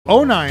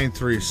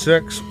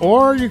0936,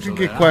 or you can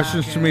get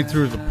questions to me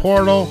through the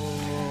portal.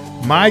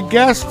 My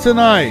guest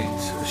tonight,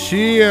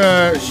 she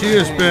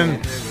has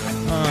been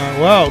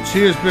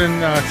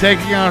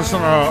taking us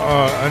on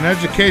an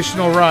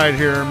educational ride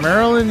here,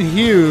 Marilynn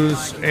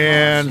Hughes,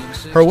 and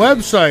her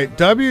website,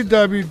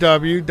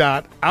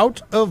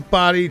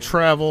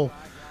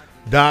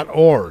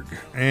 www.outofbodytravel.org.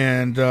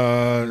 And,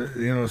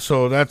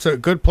 so that's a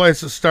good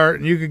place to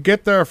start. And you can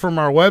get there from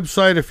our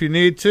website if you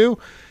need to.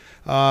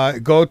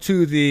 Go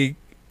to the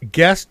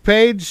guest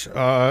page,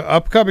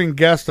 upcoming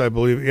guest, I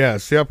believe. Yeah,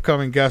 it's the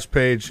upcoming guest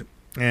page.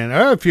 And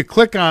if you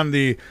click on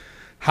the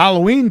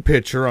Halloween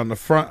picture on the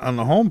front, on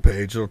the home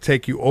page, it'll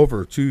take you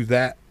over to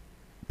that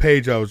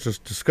page I was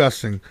just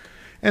discussing.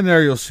 And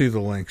there you'll see the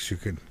links. You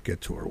can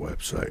get to our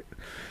website.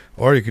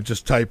 Or you could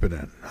just type it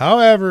in.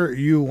 However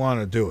you want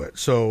to do it.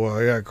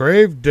 So,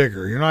 Grave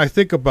Digger. I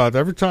think about it.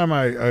 Every time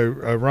I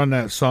run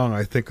that song,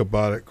 I think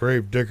about it.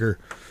 Grave Digger.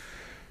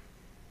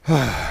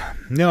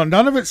 None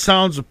of it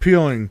sounds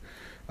appealing,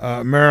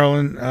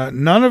 Marilynn.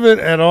 None of it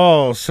at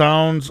all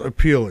sounds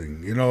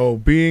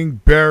appealing.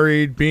 Being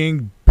buried,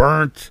 being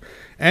burnt,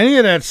 any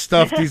of that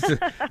stuff.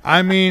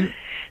 I mean,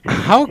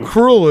 how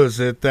cruel is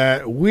it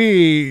that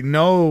we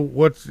know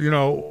what's,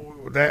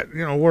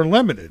 we're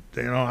limited.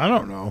 I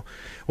don't know.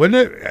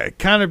 Wouldn't it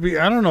kind of be,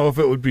 I don't know if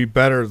it would be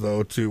better,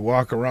 though, to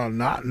walk around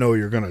not know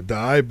you're going to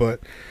die, but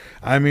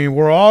I mean,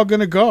 we're all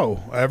going to go.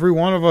 Every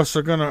one of us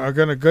are going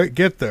to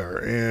get there.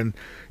 And,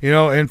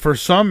 and for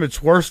some,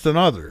 it's worse than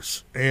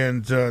others.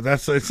 And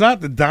it's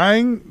not the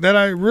dying that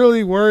I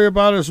really worry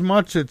about as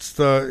much. It's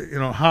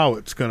the, how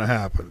it's going to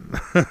happen.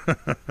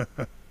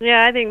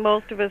 Yeah, I think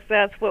most of us,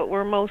 that's what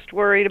we're most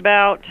worried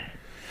about.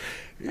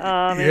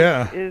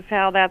 Is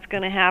how that's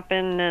going to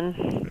happen.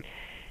 And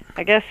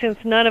I guess since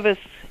none of us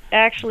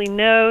actually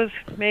knows,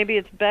 maybe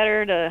it's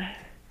better to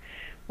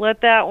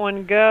let that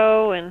one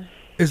go and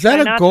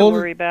not to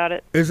worry about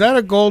it. Is that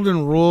a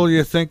golden rule,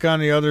 you think, on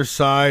the other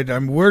side? I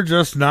mean, we're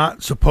just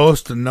not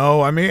supposed to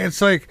know. I mean, it's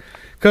like,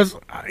 because,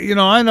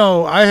 I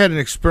know I had an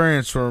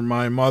experience where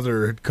my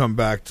mother had come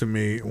back to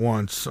me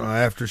once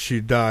after she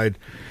died,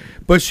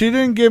 but she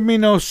didn't give me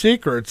no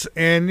secrets.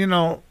 And,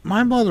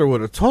 my mother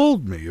would have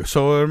told me.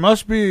 So there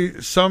must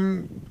be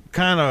some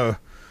kind of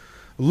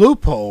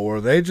loophole where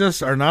they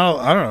just are not,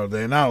 I don't know,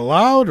 they're not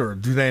allowed, or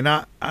do they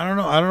not? I don't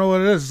know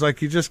what it is. It's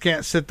like you just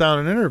can't sit down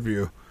and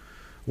interview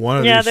one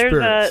of these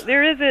spirits.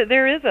 There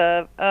is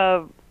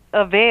a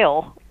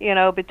veil,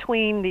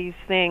 between these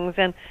things.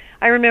 And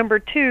I remember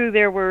too,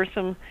 there were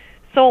some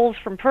souls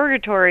from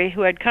purgatory who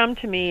had come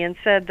to me and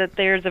said that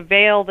there's a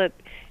veil that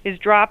is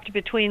dropped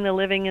between the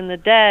living and the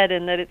dead,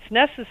 and that it's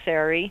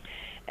necessary.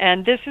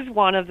 And this is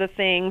one of the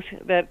things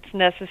that's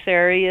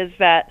necessary, is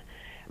that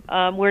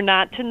we're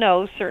not to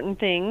know certain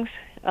things,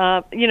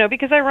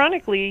 because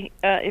ironically,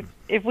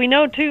 if we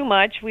know too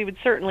much, we would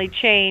certainly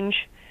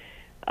change.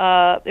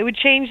 It would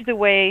change the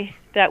way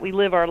that we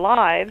live our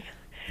lives.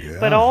 Yeah.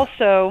 But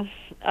also,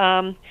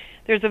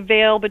 there's a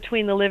veil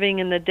between the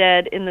living and the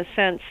dead, in the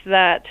sense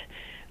that,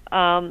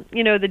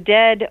 the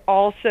dead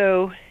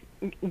also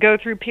go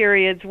through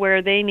periods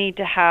where they need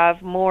to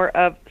have more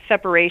of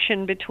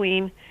separation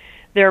between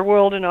their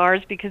world and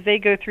ours, because they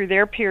go through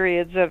their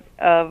periods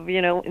of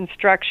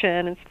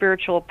instruction and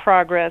spiritual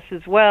progress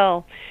as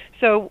well.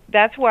 So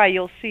that's why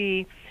you'll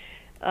see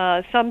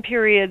some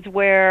periods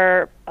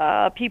where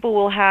people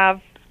will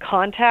have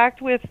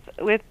contact with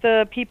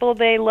the people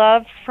they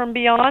love from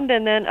beyond,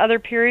 and then other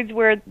periods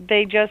where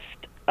they just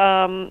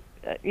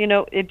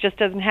it just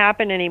doesn't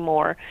happen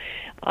anymore.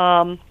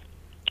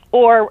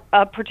 Or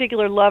a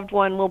particular loved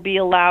one will be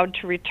allowed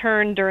to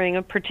return during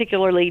a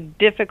particularly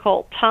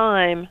difficult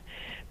time,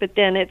 but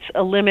then it's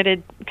a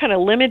limited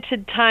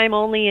time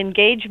only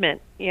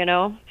engagement,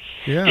 Yeah.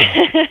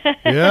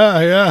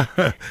 Yeah.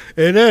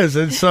 It is.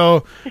 And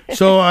so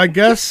I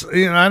guess,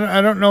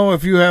 I don't know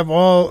if you have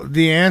all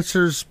the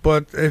answers,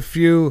 but if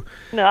you...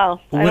 No,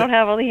 I don't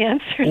have all the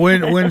answers.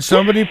 when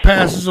somebody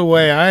passes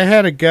away, I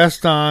had a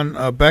guest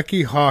on,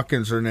 Becky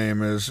Hawkins, her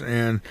name is,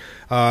 and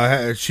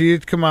she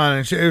had come on,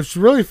 and it was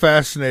really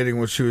fascinating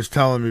what she was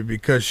telling me,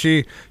 because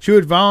she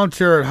would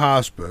volunteer at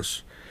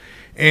hospice.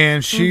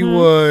 And she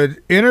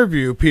would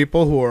interview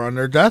people who are on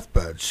their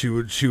deathbed. She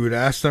would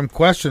ask them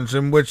questions,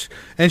 and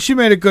she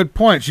made a good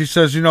point. She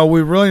says,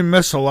 we really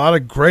miss a lot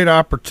of great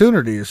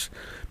opportunities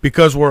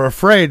because we're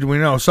afraid. We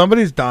know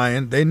somebody's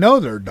dying. They know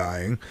they're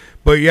dying,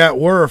 but yet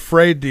we're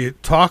afraid to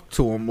talk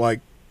to them like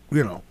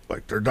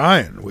they're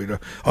dying.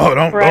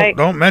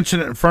 Don't mention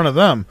it in front of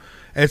them.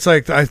 It's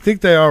like, I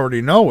think they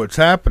already know what's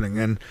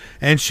happening.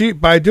 And she,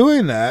 by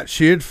doing that,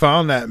 she had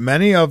found that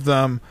many of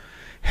them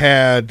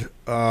had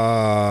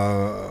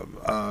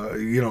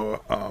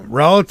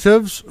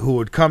relatives who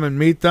would come and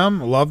meet them,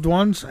 loved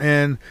ones,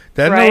 and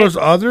then there was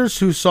others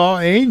who saw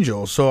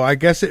angels. So I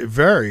guess it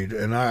varied,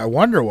 and I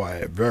wonder why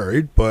it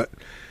varied, but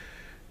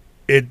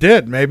it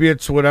did. Maybe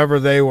it's whatever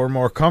they were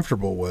more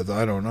comfortable with.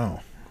 I don't know,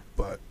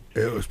 but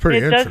it was pretty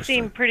interesting. It does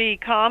seem pretty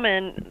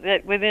common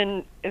that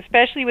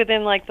especially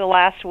within like the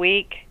last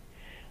week,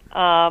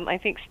 I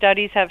think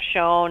studies have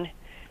shown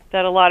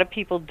that a lot of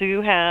people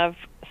do have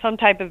some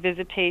type of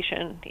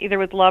visitation, either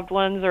with loved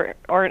ones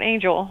or an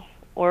angel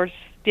or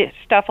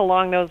stuff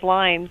along those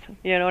lines.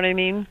 You know what I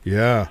mean?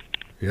 Yeah.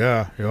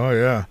 Yeah. Oh,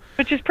 yeah.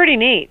 Which is pretty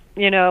neat,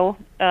 to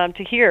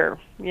hear,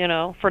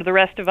 for the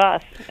rest of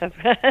us.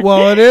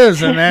 Well, it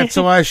is, and that's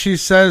why she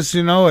says,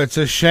 it's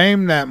a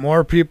shame that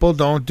more people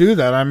don't do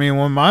that. I mean,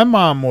 when my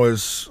mom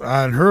was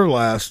on her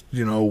last,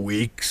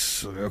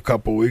 weeks, a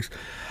couple weeks,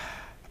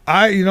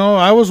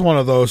 I was one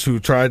of those who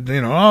tried,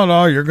 oh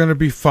no, you're going to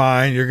be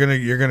fine. You're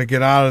going to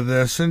get out of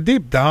this. And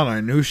deep down,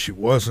 I knew she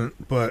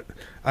wasn't, but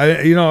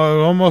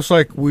almost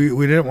like we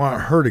didn't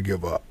want her to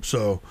give up.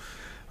 So,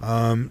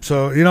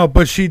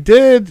 but she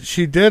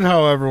did,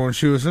 however, when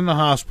she was in the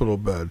hospital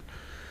bed,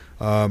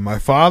 my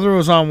father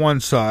was on one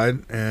side,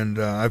 and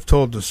I've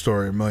told this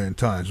story a million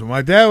times. But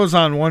my dad was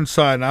on one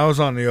side, and I was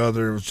on the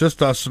other. It was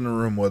just us in the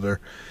room with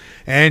her.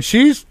 And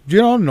she's,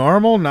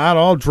 normal, not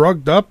all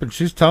drugged up, and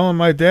she's telling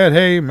my dad,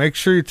 hey, make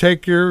sure you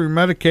take your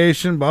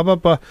medication, blah, blah,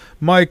 blah.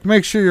 Mike,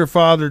 make sure your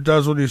father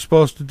does what he's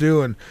supposed to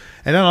do. And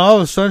then all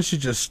of a sudden she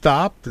just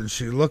stopped, and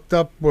she looked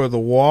up where the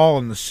wall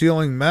and the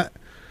ceiling met,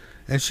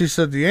 and she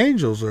said, the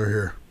angels are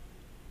here.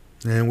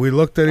 And we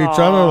looked at each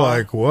other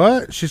like,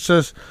 what? She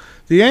says,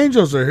 the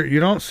angels are here.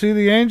 You don't see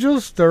the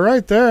angels? They're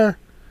right there.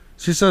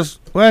 She says,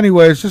 well,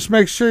 anyways, just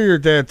make sure your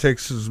dad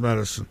takes his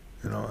medicine,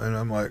 and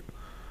I'm like,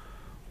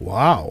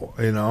 wow,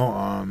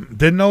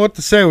 didn't know what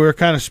to say. We were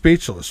kind of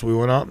speechless. We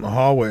went out in the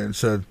hallway and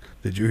said,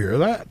 did you hear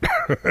that?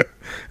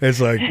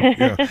 It's like,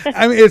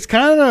 I mean, it's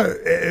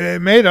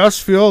it made us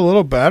feel a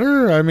little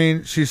better. I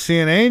mean, she's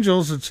seeing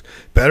angels. It's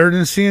better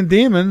than seeing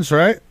demons,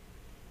 right?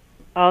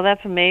 Oh,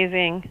 that's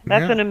amazing.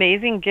 That's an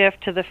amazing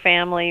gift to the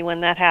family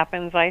when that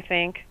happens, I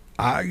think.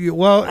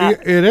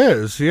 It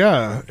is.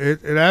 Yeah,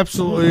 it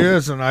absolutely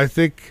is. And I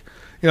think,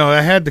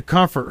 I had to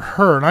comfort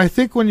her. And I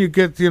think when you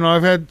get,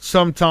 I've had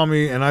some tell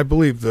me, and I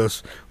believe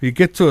this, you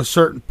get to a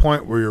certain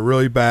point where you're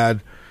really bad.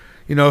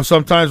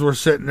 Sometimes we're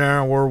sitting there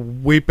and we're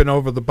weeping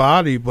over the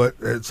body, but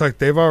it's like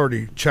they've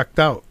already checked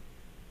out.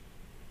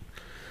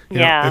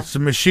 It's the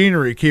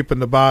machinery keeping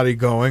the body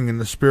going, and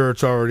the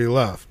spirit's already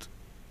left.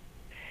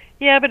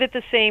 Yeah, but at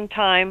the same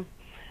time,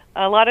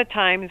 a lot of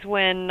times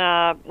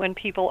when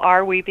people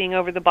are weeping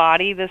over the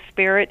body, the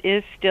spirit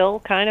is still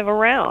kind of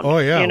around. Oh,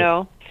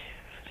 yeah.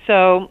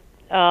 So,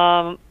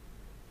 I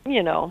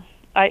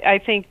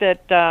think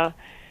that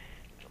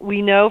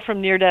we know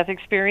from near-death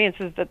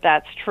experiences that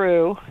that's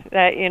true,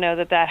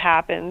 that that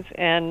happens.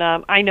 And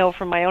I know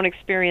from my own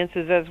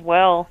experiences as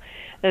well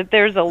that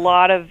there's a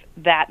lot of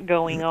that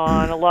going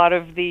on, a lot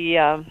of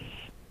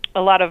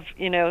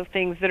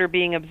things that are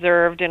being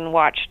observed and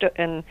watched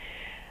and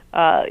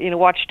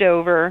watched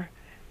over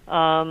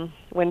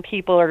when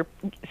people are,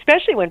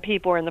 especially when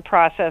people are in the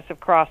process of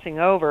crossing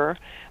over.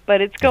 But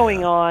it's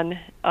going on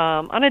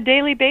a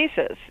daily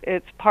basis.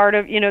 It's part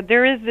of,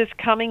 there is this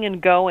coming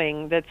and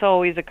going that's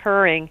always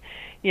occurring,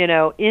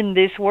 in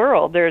this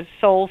world. There's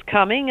souls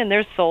coming and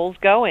there's souls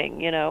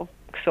going,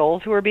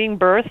 souls who are being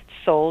birthed,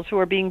 souls who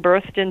are being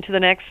birthed into the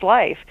next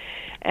life.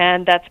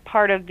 And that's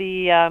part of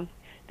the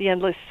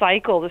endless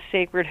cycle, the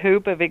sacred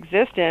hoop of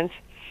existence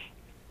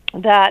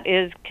that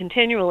is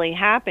continually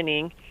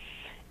happening.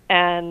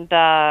 And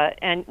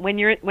when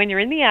you're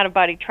in the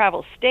out-of-body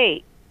travel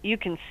state, you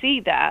can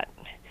see that.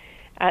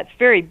 It's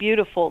very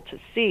beautiful to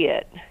see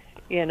it,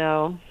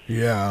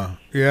 Yeah.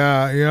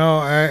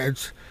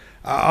 It's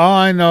all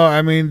I know.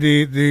 I mean,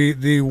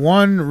 the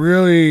one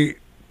really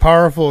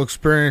powerful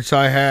experience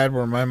I had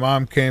where my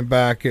mom came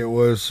back, it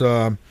was,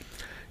 it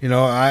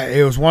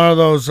was one of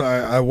those,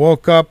 I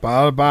woke up,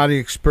 out-of-body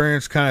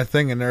experience kind of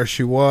thing, and there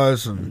she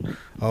was, and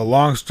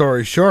long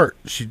story short,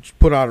 she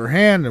put out her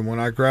hand, and when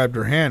I grabbed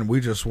her hand, we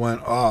just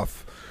went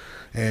off.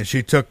 And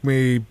she took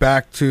me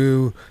back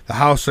to the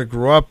house I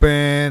grew up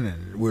in,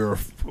 and we were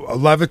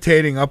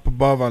levitating up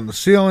above on the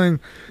ceiling,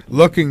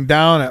 looking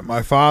down at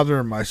my father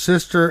and my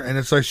sister, and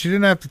it's like she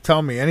didn't have to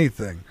tell me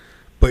anything,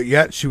 but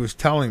yet she was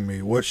telling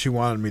me what she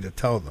wanted me to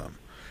tell them.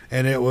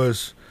 And it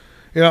was,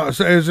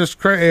 so it was just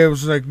crazy. It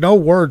was like no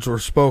words were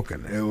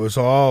spoken. It was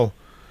all,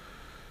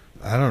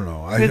 I don't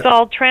know. It was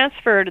all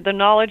transferred. The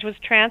knowledge was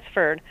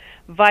transferred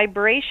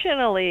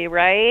vibrationally,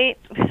 right?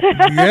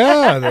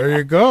 Yeah, there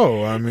you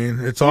go. I mean,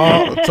 it's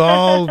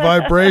all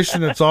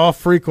vibration. It's all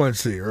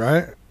frequency,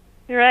 right?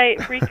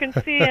 Right,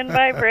 frequency and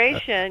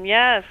vibration.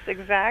 Yes,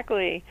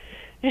 exactly.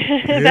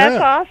 That's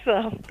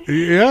awesome.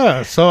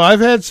 Yeah. So I've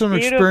had some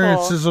Beautiful.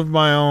 Experiences of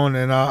my own,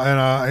 and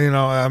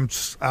I'm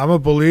a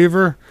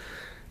believer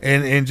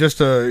in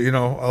just a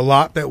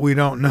lot that we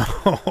don't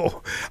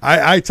know.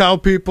 I tell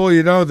people,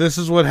 this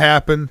is what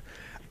happened.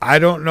 I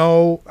don't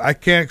know. I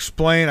can't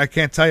explain. I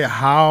can't tell you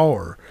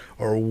how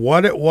or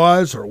what it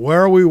was or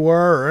where we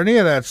were or any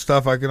of that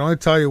stuff. I can only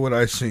tell you what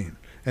I seen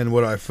and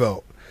what I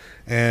felt.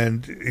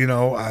 And,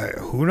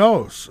 who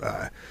knows?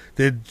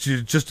 Did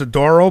just a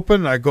door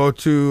open? I go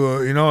to,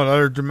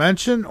 another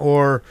dimension?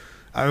 Or,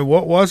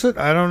 what was it?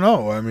 I don't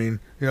know. I mean,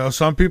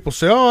 some people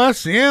say, oh,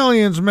 that's the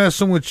aliens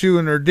messing with you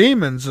and they're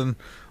demons. And,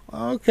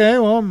 okay,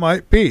 well, it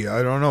might be.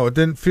 I don't know. It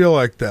didn't feel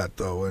like that,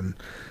 though. And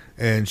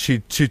And she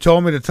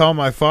told me to tell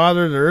my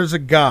father there is a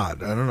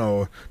God. I don't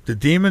know. Do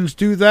demons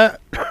do that?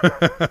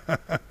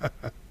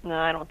 No,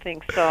 I don't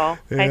think so.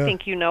 Yeah. I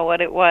think you know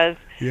what it was.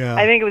 Yeah.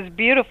 I think it was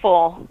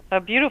beautiful,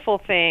 a beautiful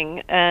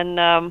thing. And,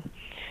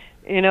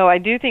 I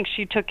do think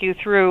she took you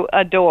through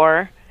a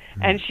door,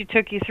 and she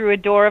took you through a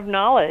door of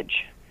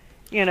knowledge,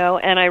 and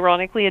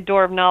ironically, a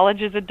door of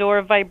knowledge is a door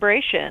of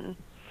vibration,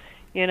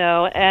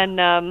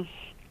 and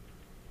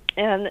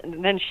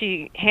then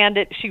she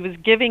was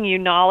giving you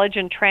knowledge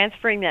and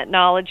transferring that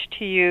knowledge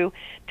to you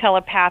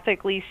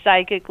telepathically,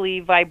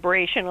 psychically,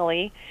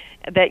 vibrationally,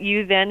 that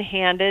you then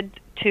handed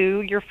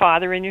to your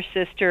father and your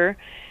sister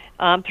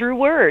through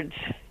words,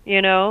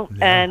 Yeah.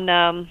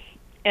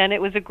 and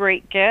it was a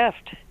great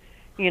gift.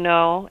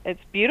 It's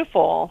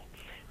beautiful.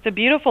 It's a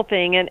beautiful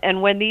thing,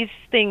 and when these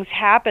things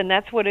happen,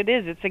 that's what it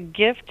is. It's a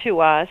gift to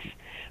us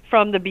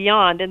from the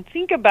beyond. And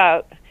think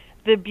about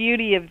the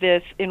beauty of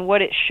this in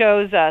what it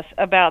shows us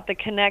about the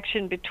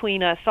connection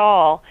between us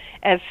all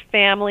as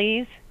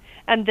families,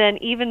 and then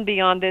even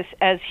beyond this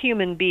as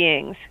human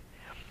beings.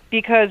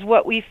 Because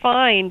what we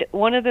find,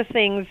 one of the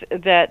things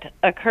that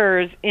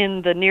occurs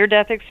in the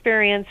near-death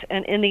experience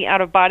and in the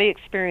out-of-body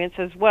experience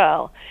as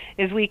well,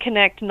 is we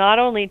connect not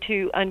only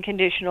to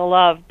unconditional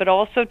love, but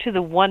also to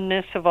the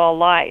oneness of all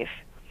life.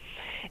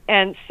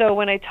 And so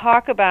when I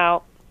talk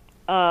about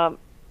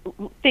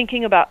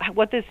thinking about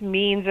what this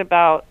means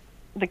about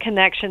the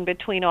connection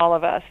between all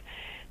of us,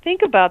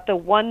 think about the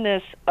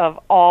oneness of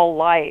all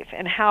life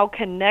and how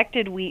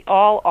connected we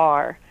all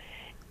are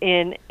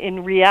in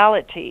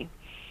reality.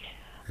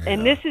 Yeah.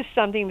 And this is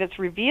something that's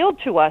revealed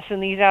to us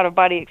in these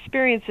out-of-body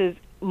experiences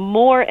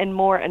more and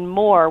more and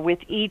more with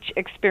each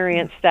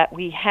experience that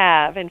we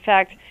have. In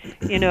fact,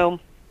 the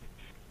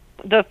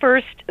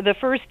first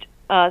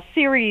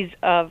series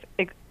of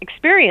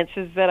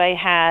experiences that I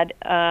had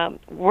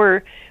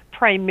were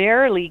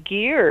primarily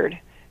geared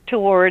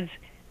towards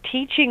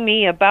teaching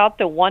me about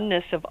the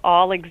oneness of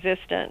all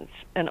existence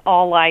and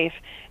all life,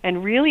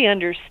 and really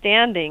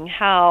understanding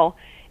how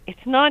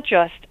it's not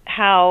just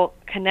how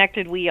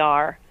connected we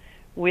are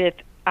with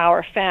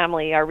our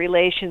family, our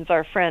relations,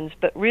 our friends,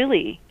 but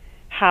really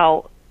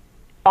how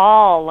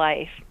all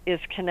life is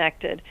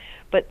connected.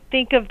 But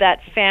think of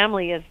that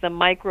family as the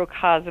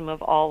microcosm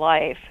of all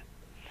life.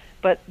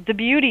 But the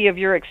beauty of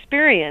your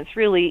experience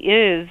really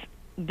is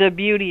the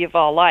beauty of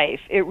all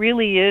life. It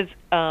really is,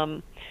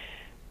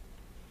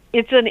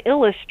 it's an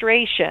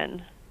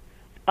illustration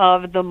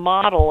of the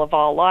model of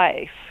all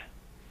life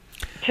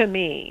to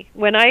me.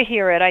 When I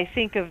hear it, I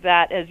think of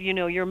that as,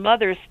 your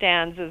mother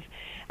stands as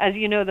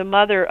the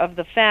mother of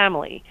the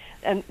family,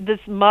 and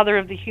this mother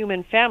of the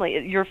human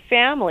family. Your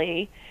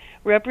family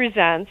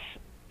represents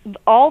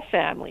all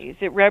families.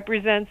 It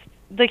represents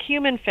the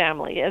human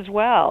family as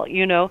well,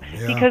 Yeah.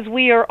 because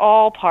we are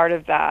all part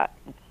of that.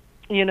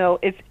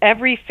 It's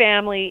every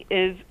family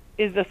is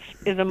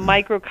a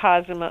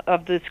microcosm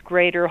of this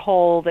greater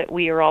whole that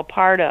we are all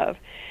part of.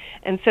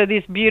 And so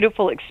this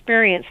beautiful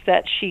experience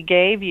that she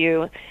gave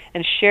you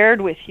and shared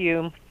with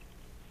you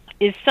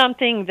is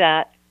something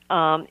that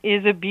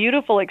is a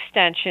beautiful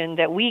extension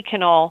that we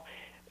can all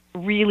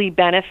really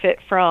benefit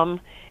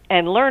from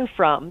and learn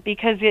from,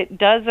 because it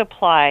does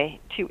apply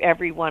to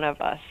every one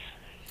of us.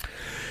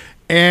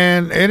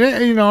 And it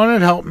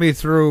helped me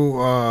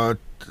through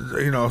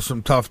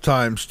some tough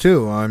times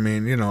too. I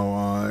mean,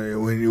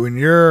 when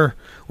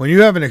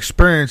you have an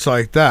experience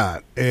like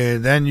that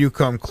and then you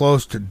come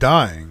close to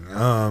dying,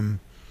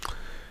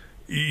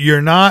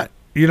 you're not.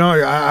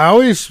 I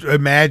always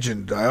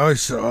imagined. I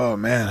always said, "Oh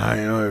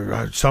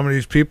man, some of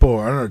these people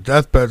are on their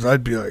deathbeds."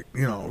 I'd be like,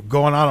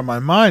 going out of my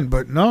mind.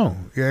 But no,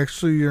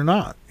 you're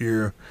not.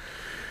 You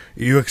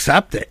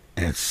accept it.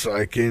 It's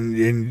like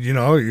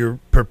you're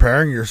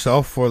preparing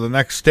yourself for the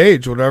next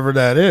stage, whatever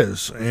that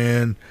is.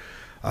 And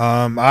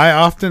I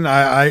often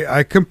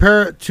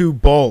compare it to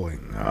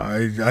bowling.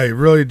 I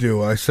really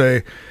do. I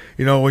say,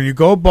 when you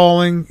go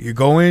bowling, you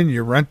go in,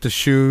 you rent the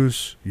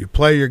shoes, you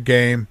play your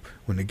game.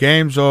 When the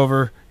game's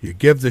over, you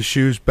give the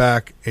shoes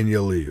back and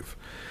you leave.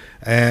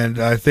 And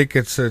I think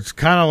it's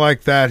kind of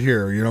like that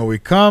here. We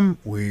come,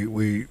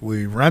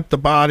 we rent the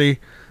body.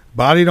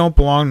 Body don't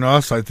belong to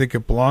us. I think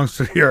it belongs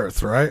to the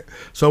earth, right?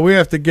 So we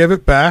have to give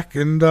it back,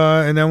 and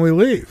then we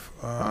leave.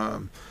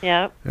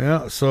 Yeah.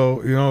 Yeah.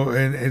 So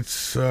and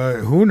it's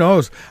who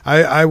knows?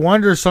 I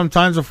wonder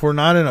sometimes if we're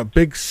not in a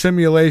big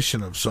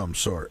simulation of some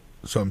sort.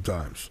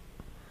 Sometimes.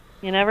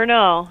 You never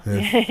know.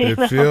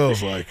 It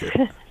feels like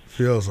it.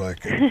 Feels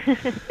like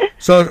it.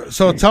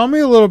 So tell me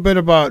a little bit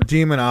about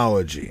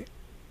demonology.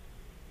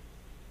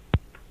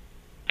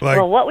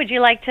 Well, what would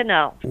you like to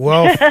know?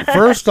 Well,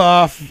 first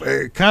off,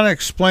 kind of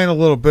explain a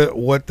little bit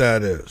what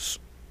that is.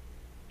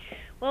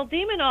 Well,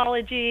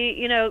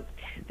 demonology,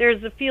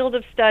 there's a field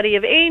of study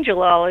of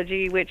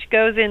angelology, which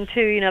goes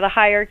into, the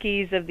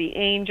hierarchies of the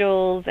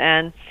angels,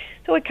 and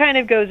so it kind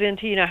of goes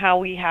into, how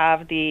we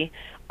have the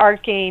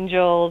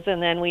archangels,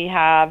 and then we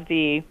have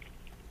the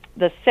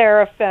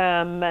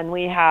seraphim, and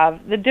we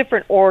have the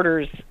different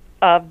orders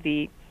of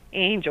the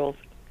angels.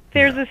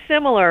 There's a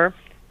similar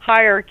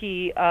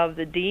hierarchy of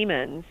the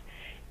demons,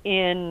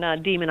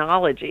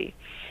 demonology.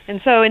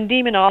 And so in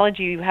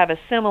demonology, you have a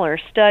similar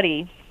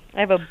study. I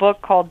have a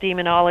book called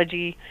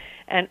Demonology,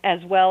 and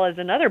as well as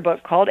another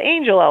book called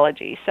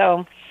Angelology.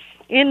 So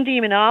in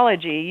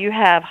demonology, you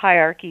have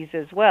hierarchies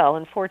as well,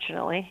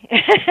 unfortunately.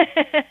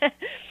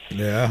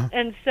 Yeah.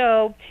 And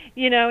so,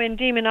 in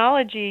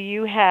demonology,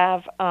 you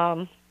have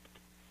the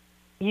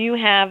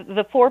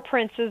four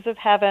princes of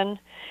heaven.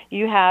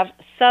 You have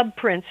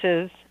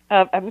sub-princes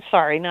of, I'm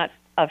sorry, not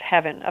of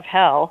heaven, of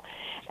hell.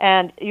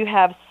 And you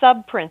have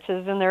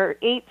sub-princes, and there are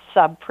 8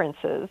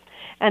 sub-princes.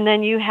 And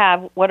then you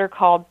have what are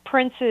called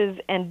princes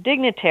and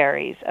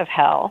dignitaries of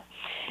hell.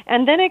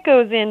 And then it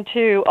goes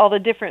into all the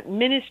different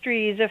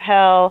ministries of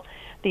hell,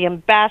 the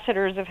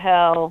ambassadors of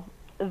hell,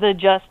 the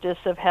justice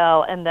of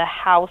hell, and the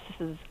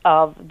houses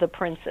of the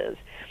princes.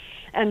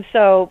 And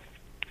so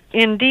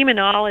in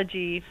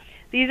demonology,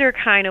 these are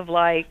kind of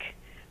like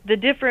the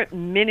different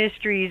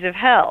ministries of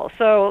hell.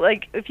 So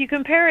like if you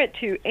compare it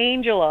to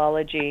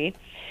angelology,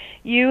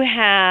 you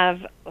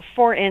have,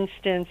 for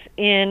instance,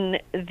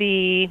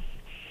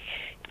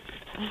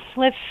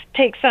 let's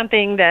take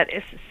something that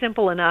is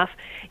simple enough.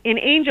 In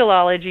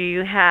angelology,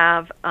 you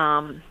have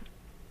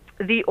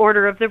the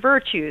order of the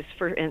virtues,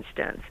 for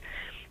instance.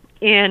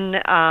 In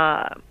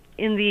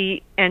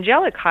the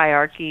angelic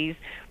hierarchies,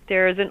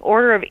 there is an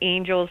order of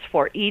angels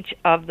for each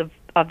of the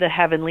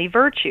heavenly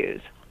virtues,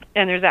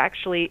 and there's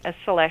actually a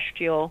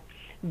celestial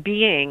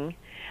being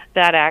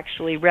that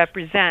actually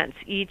represents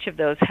each of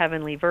those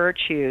heavenly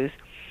virtues.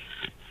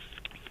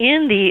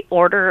 In the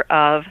order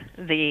of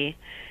the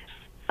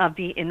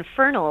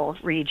infernal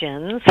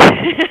regions,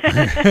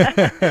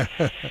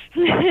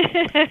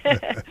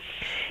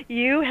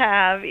 you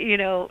have,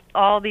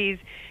 all these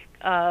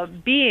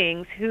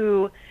beings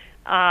who,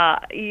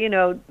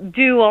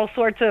 do all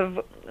sorts of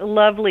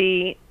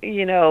lovely,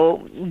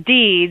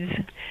 deeds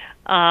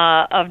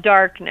of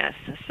darkness.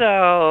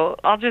 So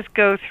I'll just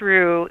go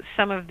through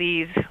some of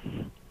these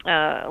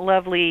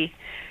lovely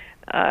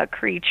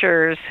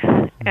creatures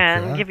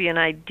and give you an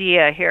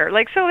idea here.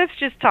 So let's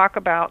just talk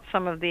about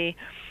some of the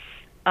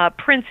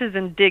princes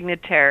and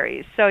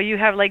dignitaries. So you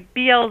have like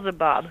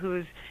Beelzebub,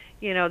 who's,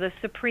 the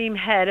supreme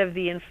head of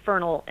the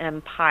infernal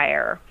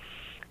empire.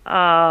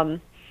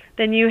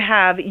 Then you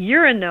have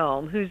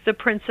Euronome, who's the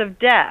prince of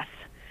death.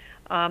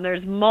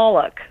 There's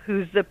Moloch,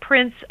 who's the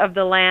prince of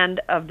the land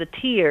of the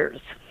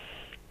tears.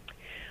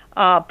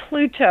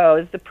 Pluto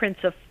is the prince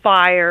of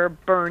fire,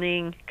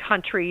 burning,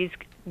 countries,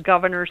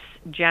 governor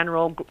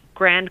general,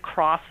 grand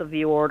cross of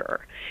the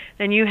order.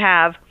 Then you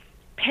have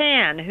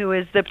Pan, who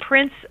is the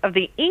prince of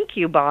the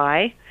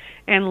incubi,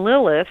 and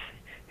Lilith,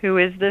 who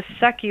is the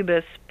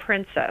succubus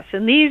princess.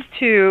 And these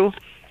two,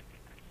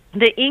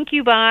 the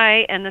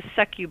incubi and the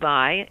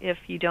succubi, if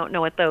you don't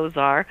know what those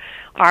are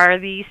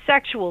the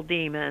sexual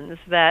demons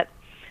that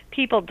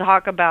people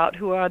talk about,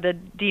 who are the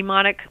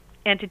demonic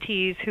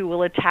entities who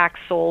will attack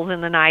souls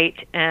in the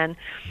night and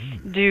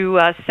do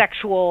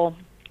sexual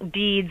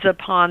deeds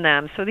upon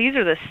them. So these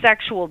are the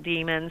sexual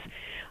demons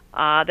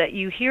that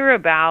you hear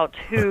about,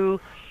 who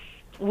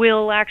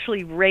will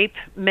actually rape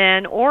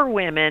men or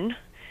women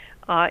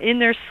in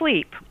their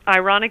sleep.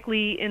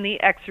 Ironically, in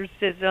the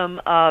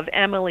exorcism of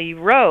Emily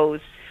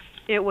Rose,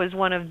 it was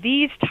one of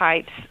these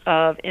types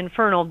of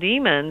infernal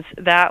demons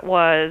that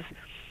was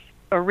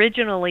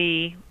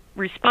originally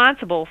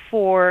responsible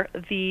for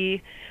the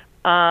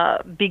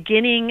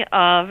beginning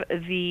of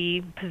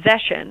the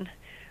possession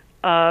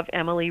of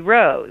Emily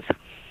Rose.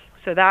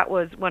 So that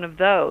was one of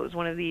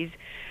these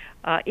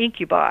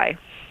incubi.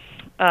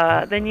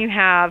 Then you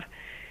have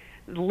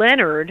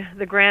Leonard,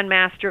 the Grand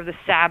Master of the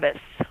Sabbath.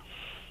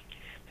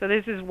 So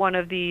this is one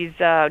of these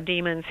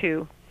demons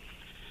who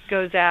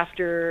goes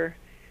after,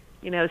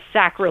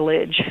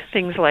 sacrilege,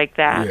 things like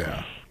that.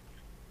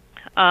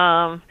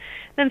 Yeah.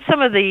 Then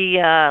some of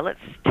the, let's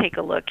take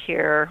a look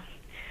here.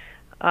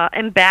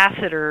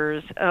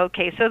 Ambassadors.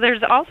 Okay, so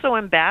there's also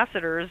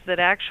ambassadors that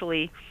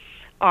actually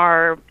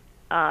are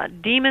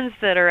demons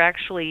that are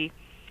actually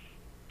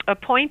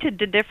appointed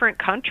to different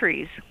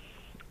countries.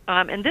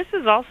 And this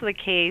is also the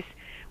case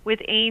with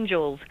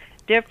angels.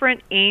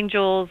 Different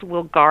angels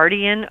will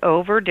guardian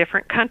over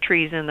different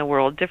countries in the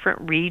world,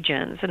 different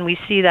regions, and we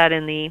see that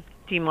in the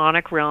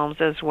demonic realms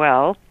as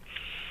well.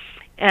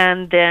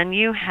 And then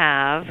you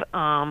have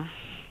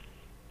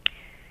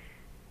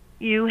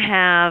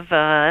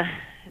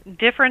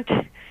different,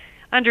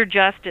 under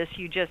justice,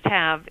 you just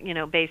have,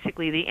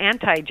 basically the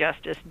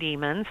anti-justice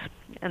demons,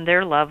 and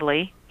they're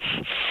lovely.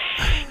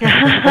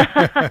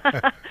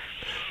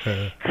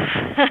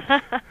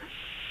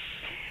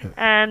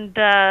 And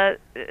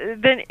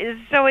then,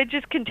 so it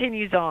just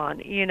continues on,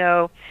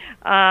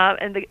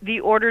 and the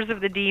orders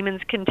of the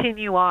demons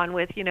continue on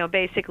with,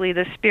 basically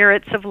the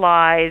spirits of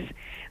lies,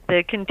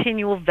 the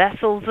continual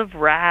vessels of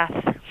wrath,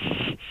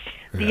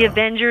 the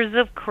avengers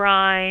of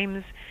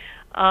crimes,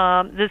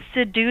 the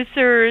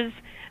seducers,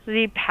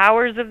 the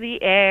powers of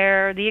the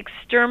air, the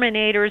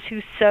exterminators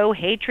who sow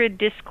hatred,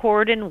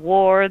 discord, and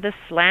war, the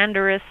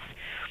slanderous,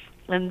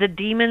 and the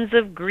demons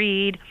of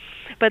greed.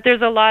 But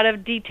there's a lot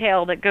of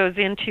detail that goes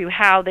into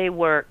how they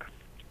work.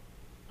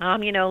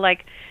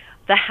 Like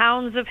the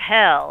hounds of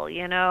hell.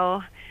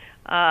 The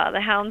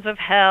hounds of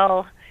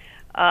hell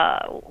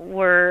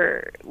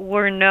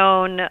were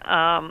known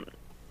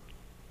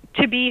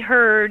to be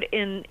heard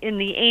in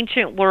the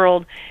ancient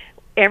world.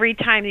 Every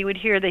time you would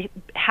hear the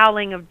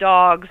howling of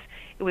dogs,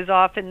 it was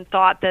often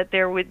thought that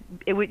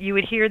you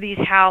would hear these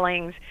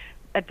howlings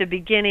at the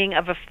beginning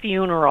of a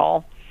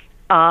funeral.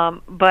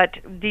 But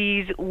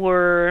these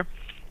were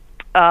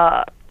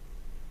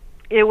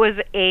it was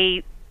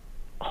a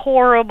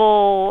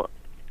horrible,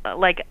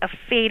 like a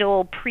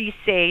fatal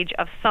presage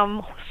of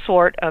some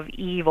sort of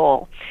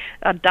evil,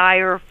 a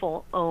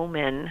direful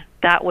omen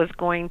that was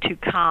going to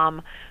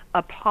come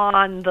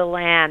upon the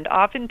land.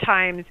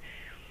 Oftentimes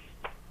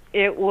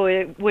it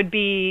would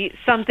be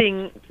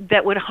something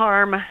that would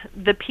harm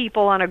the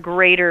people on a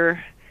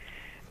greater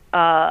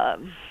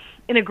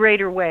in a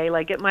greater way.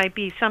 Like it might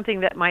be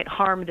something that might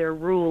harm their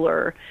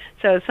ruler.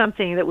 So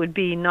something that would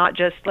be not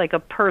just like a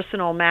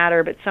personal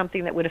matter, but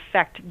something that would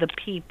affect the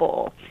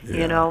people,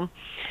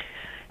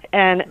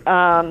 And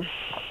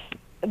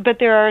but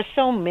there are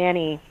so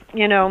many,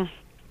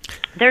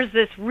 There's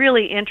this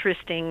really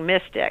interesting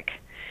mystic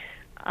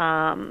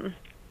by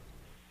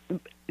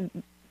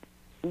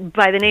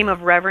the name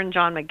of Reverend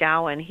John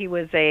McGowan. He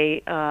was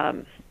a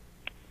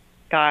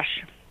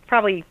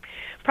probably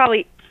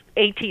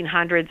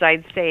 1800s,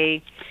 I'd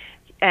say,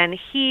 and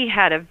he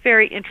had a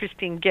very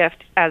interesting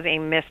gift as a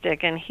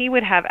mystic, and he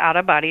would have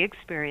out-of-body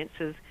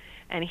experiences,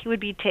 and he would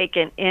be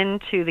taken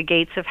into the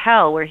gates of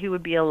hell, where he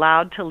would be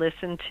allowed to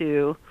listen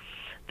to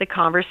the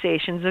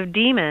conversations of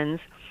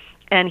demons.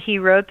 And he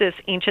wrote this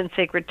ancient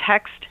sacred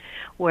text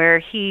where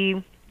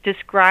he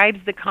describes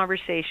the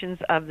conversations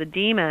of the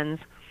demons.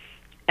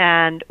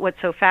 And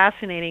what's so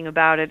fascinating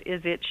about it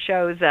is it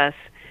shows us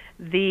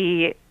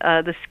the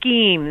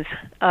schemes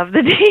of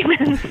the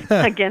demons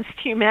against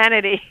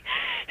humanity.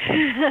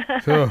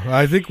 So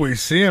I think we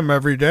see them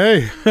every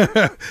day.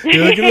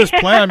 You look at this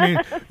plan. I mean,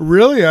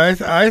 really,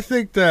 I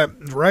think that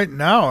right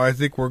now, I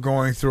think we're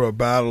going through a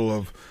battle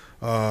of,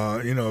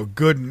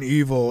 good and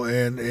evil,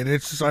 and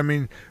it's just, I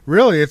mean,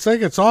 really, it's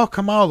like it's all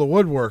come out of the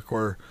woodwork.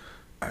 Where,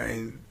 I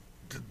mean,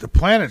 the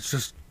planet's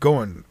just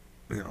going,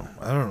 I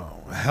don't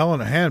know, hell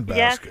in a handbasket.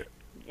 Yes.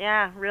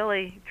 Yeah,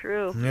 really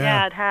true.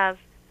 Yeah, it has.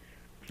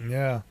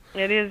 Yeah.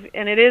 It is,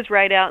 and it is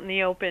right out in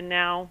the open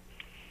now.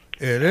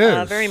 It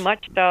is. Very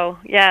much so,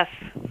 yes.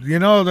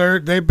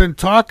 They've been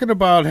talking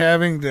about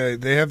having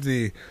they have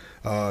the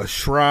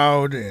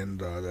shroud, and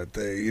that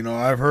they,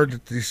 I've heard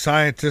that these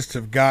scientists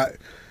have got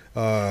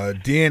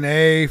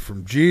DNA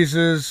from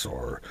Jesus,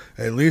 or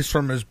at least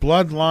from his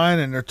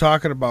bloodline, and they're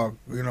talking about,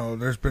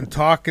 there's been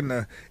talking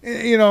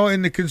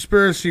in the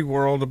conspiracy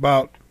world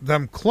about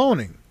them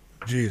cloning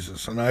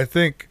Jesus. And I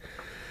think,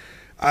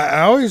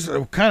 I always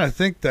kind of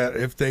think that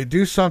if they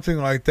do something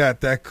like that,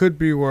 that could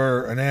be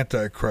where an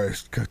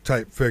Antichrist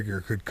type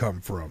figure could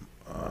come from.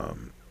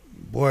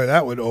 Boy,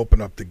 that would open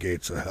up the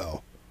gates of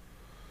hell.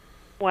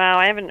 Wow,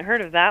 I haven't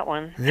heard of that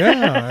one. Yeah,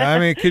 I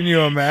mean, can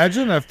you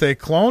imagine if they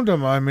cloned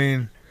him? I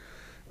mean,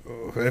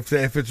 if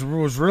it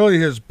was really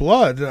his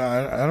blood,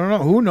 I don't know.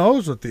 Who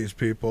knows with these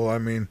people? I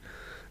mean,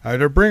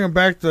 they're bringing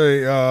back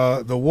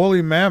the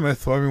woolly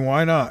mammoth. I mean,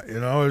 why not?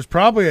 There's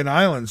probably an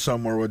island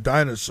somewhere with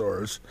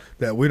dinosaurs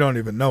that we don't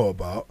even know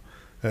about.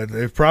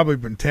 They've probably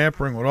been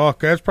tampering with all.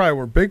 That's probably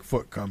where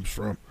Bigfoot comes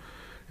from.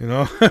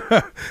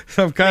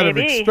 Some kind of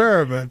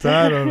experiment.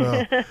 I don't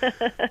know.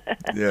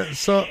 Yeah.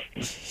 So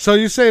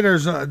you say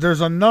there's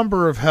a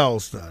number of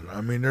hells then.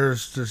 I mean,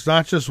 there's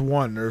not just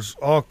one. There's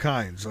all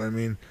kinds. I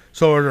mean,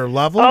 so are there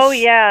levels? Oh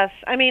yes.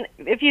 I mean,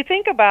 if you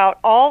think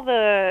about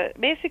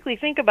basically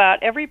think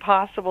about every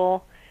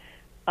possible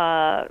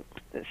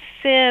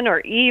sin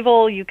or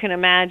evil you can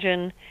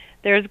imagine,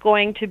 there's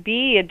going to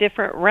be a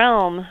different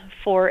realm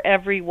for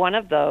every one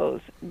of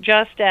those.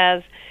 Just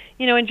as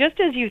and just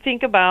as you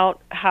think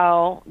about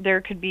how there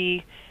could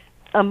be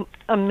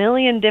a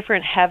million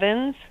different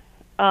heavens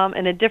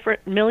and a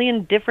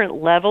million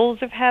different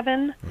levels of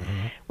heaven,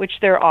 which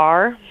there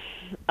are,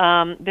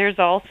 there's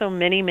also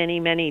many, many,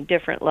 many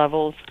different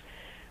levels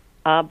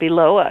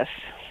below us,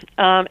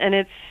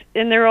 and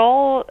they're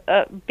all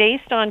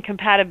based on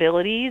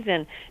compatibilities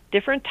and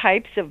different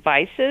types of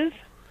vices.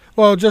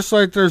 Well, just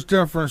like there's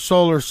different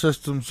solar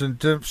systems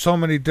and so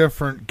many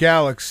different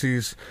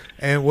galaxies,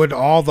 and would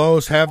all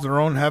those have their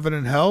own heaven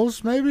and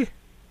hells, maybe?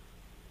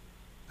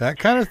 That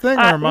kind of thing,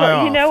 or am I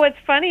off? You know what's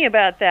funny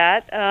about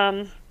that?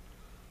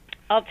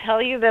 I'll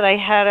tell you that I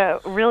had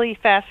a really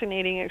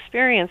fascinating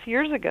experience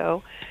years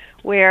ago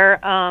where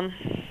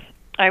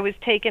I was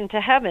taken to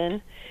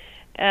heaven,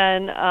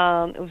 and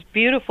it was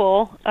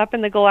beautiful up in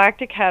the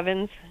galactic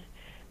heavens.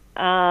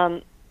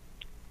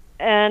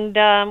 And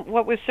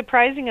what was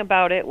surprising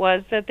about it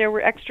was that there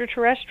were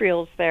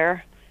extraterrestrials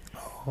there.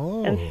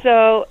 Oh. And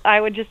so I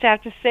would just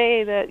have to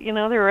say that,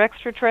 there are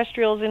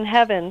extraterrestrials in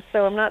heaven.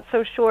 So I'm not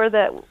so sure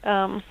that,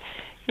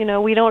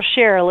 we don't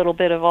share a little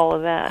bit of all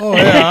of that. Oh,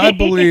 yeah, I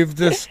believe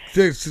this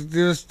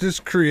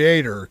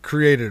creator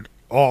created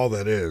all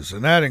that is,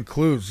 and that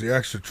includes the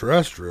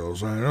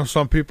extraterrestrials. I know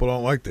some people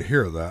don't like to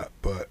hear that,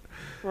 but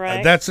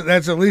Right. That's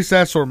at least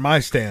that's where my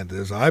stand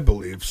is. I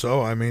believe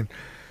so. I mean,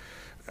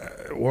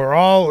 we're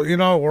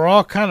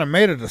all kind of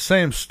made of the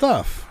same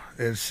stuff.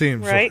 It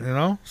seems, Right.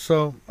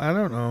 So I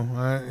don't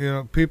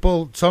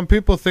know. Some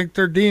people think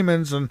they're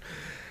demons, and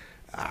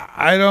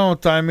I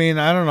don't. I mean,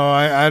 I don't know.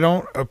 I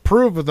don't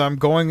approve of them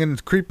going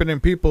and creeping in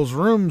people's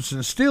rooms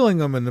and stealing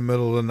them in the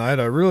middle of the night.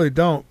 I really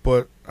don't.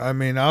 But I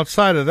mean,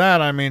 outside of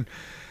that, I mean,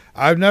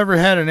 I've never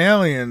had an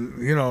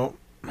alien,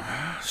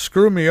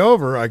 screw me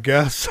over. I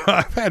guess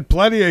I've had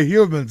plenty of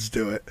humans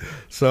do it.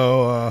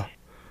 So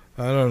I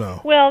don't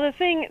know. Well, the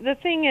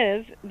thing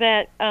is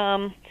that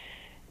I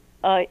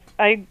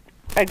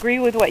agree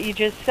with what you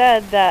just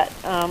said, that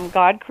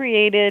God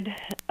created.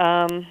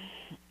 I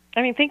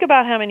mean, think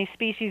about how many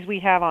species we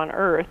have on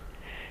Earth.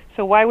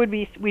 So why would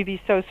we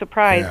be so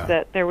surprised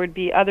that there would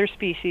be other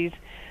species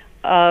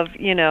of,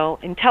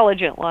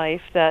 intelligent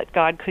life that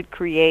God could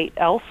create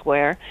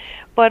elsewhere?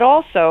 But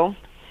also,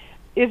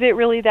 is it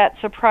really that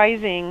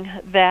surprising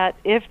that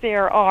if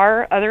there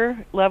are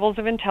other levels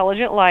of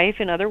intelligent life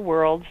in other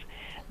worlds,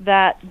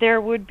 that there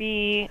would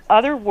be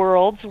other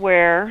worlds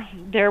where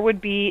there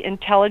would be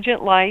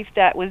intelligent life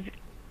that was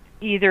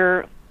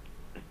either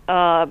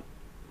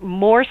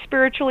more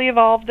spiritually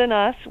evolved than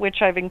us,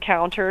 which I've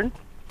encountered,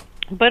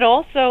 but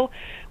also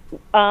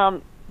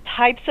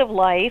types of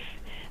life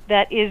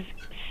that is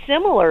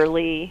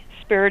similarly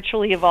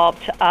spiritually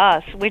evolved to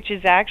us, which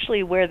is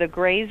actually where the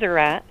Greys are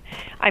at.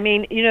 I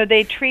mean,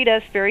 they treat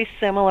us very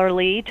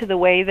similarly to the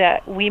way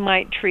that we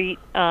might treat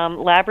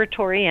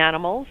laboratory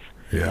animals.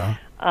 Yeah.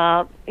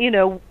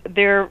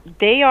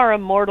 They are a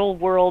mortal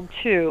world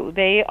too.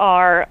 They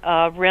are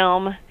a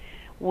realm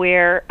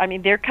where, I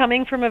mean, they're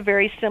coming from a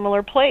very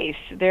similar place.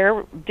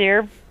 They're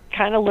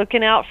kind of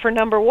looking out for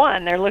number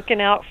one. They're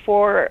looking out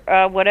for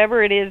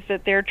whatever it is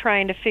that they're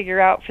trying to figure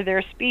out for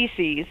their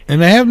species.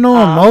 And they have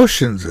no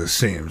emotions, it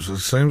seems. It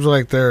seems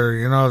like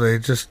they're, they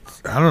just,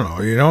 I don't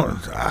know.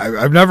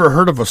 I've never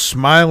heard of a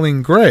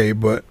smiling gray,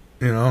 but,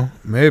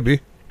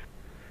 maybe.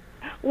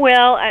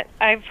 Well,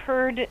 I've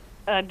heard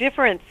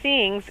different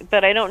things,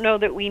 but I don't know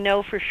that we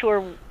know for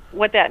sure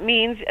what that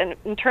means. And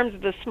in terms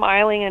of the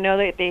smiling, I know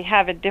that they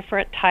have a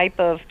different type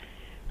of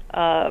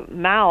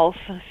mouth.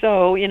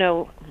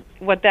 So,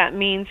 what that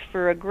means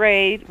for a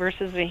gray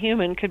versus a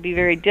human could be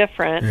very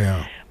different.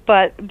 Yeah.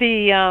 But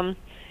the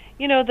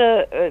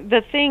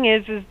thing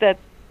is that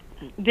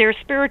their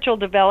spiritual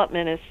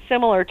development is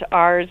similar to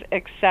ours,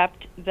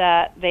 except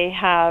that they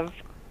have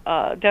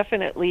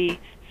definitely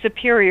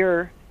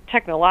superior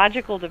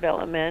technological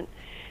development.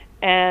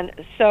 And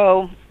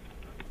so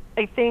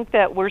I think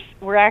that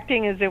we're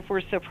acting as if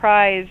we're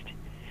surprised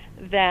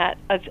that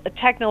a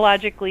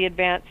technologically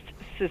advanced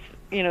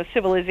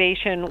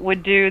civilization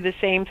would do the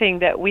same thing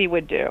that we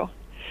would do.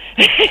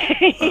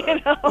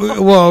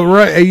 Well,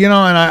 right, and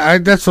I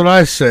that's what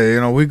I say.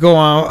 We go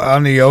out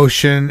on the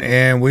ocean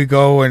and we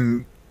go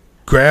and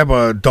grab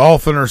a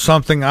dolphin or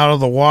something out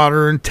of the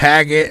water and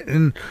tag it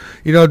and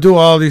do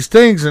all these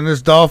things, and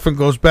this dolphin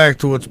goes back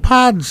to its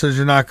pod and says,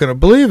 "You're not going to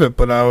believe it,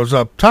 but I was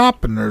up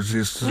top and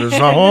there's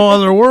a whole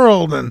other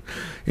world, and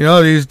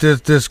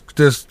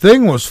this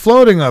thing was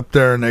floating up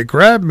there, and they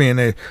grabbed me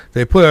and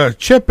they put a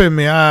chip in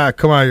me.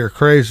 Come on, you're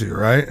crazy,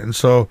 right?" And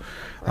so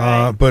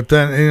but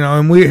then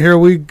and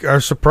we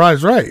are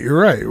surprised. Right, you're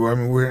right. I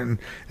mean,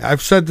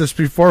 I've said this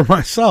before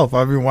myself.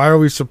 I mean, why are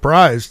we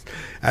surprised?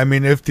 I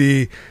mean, if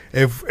the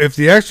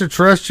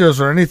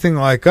extraterrestrials are anything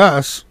like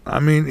us,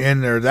 I mean,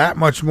 and they're that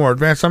much more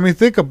advanced. I mean,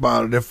 think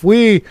about it. If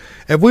we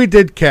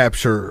did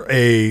capture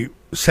a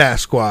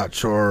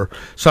Sasquatch or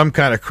some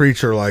kind of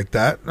creature like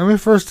that, I mean,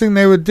 first thing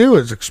they would do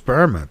is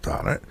experiment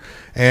on it.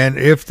 And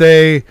if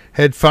they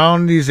had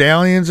found these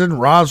aliens in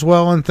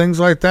Roswell and things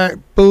like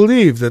that,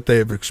 believe that they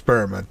have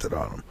experimented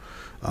on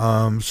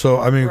them.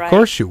 So, I mean, Of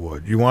course you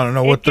would. You want to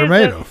know what they're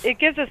made of. It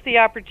gives us the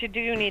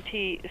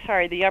opportunity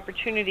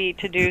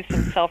to do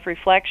some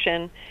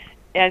self-reflection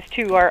as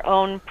to our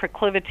own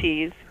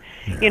proclivities.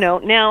 Yeah.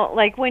 Now,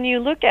 like when you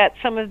look at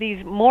some of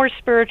these more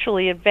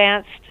spiritually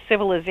advanced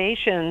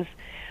civilizations,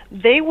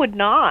 they would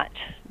not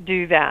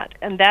do that.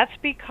 And that's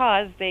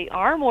because they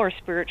are more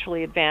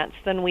spiritually advanced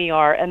than we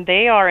are, and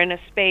they are in a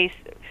space.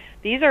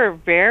 These are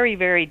very,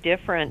 very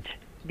different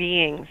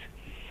beings.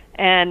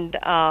 And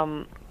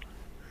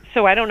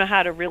so I don't know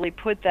how to really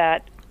put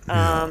that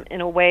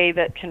in a way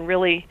that can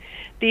really,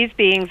 these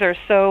beings are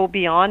so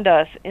beyond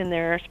us in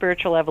their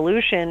spiritual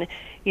evolution.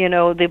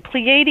 The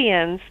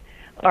Pleiadians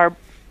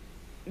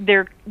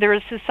they're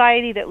a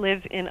society that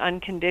lives in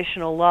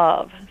unconditional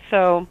love.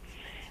 So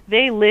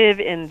they live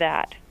in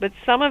that. But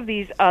some of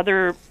these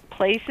other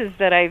places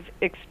that I've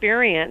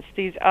experienced,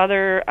 these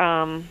other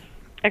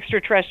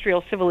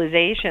extraterrestrial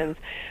civilizations,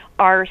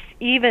 are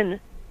even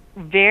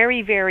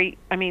very, very,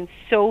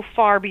 so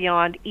far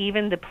beyond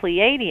even the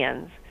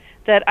Pleiadians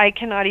that I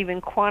cannot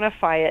even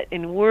quantify it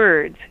in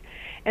words.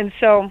 And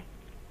so,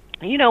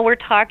 we're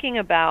talking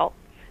about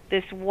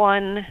this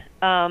one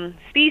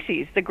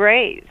species, the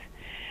Greys,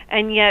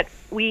 and yet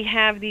we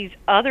have these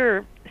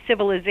other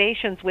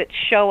civilizations which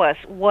show us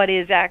what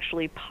is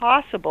actually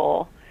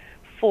possible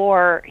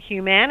for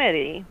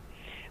humanity,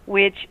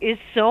 which is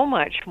so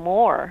much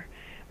more.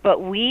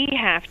 But we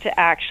have to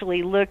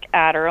actually look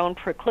at our own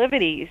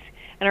proclivities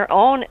and our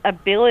own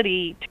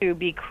ability to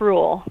be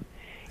cruel.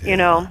 You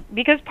know,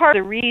 because part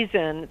of the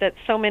reason that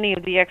so many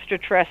of the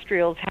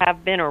extraterrestrials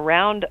have been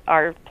around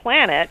our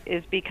planet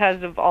is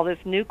because of all this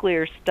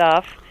nuclear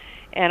stuff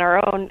and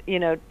our own,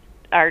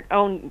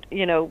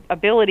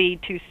 ability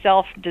to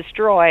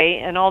self-destroy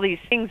and all these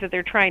things that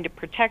they're trying to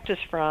protect us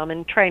from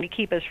and trying to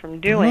keep us from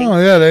doing. Oh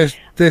yeah,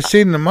 they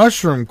seen the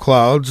mushroom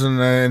clouds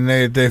and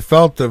they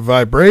felt the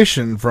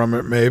vibration from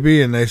it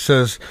maybe, and they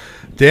says,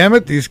 "Damn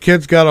it, these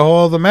kids got a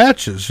hold of the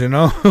matches," you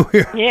know.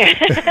 Yeah.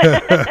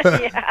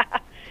 Yeah.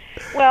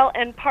 Well,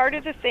 and part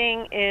of the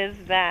thing is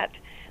that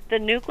the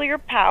nuclear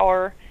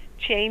power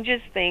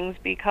changes things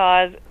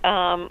because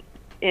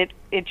it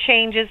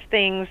changes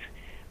things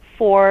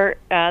for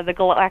the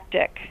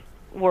galactic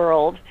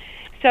world.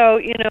 So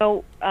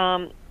if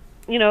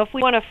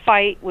we want to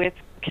fight with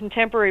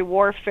contemporary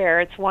warfare,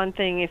 it's one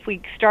thing. If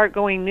we start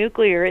going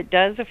nuclear, it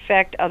does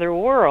affect other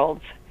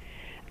worlds,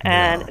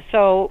 and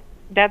so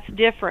that's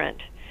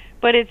different.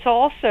 But it's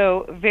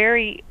also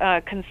very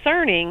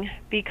concerning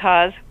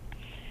because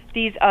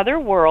these other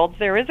worlds,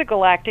 there is a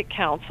galactic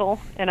council,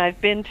 and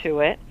I've been to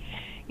it.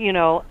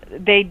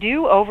 They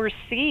do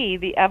oversee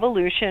the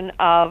evolution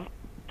of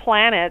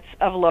planets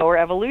of lower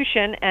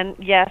evolution, and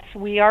yes,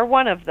 we are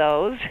one of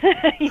those.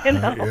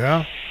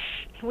 Yeah.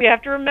 We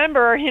have to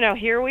remember,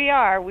 here we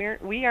are.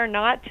 We are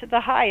not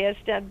the highest,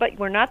 but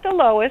we're not the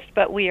lowest,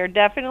 but we are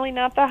definitely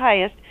not the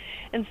highest.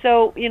 And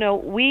so,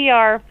 we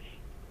are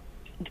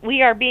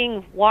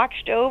being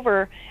watched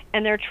over,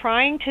 and they're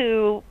trying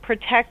to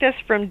protect us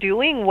from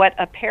doing what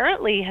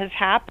apparently has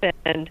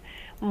happened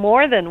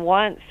more than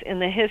once in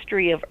the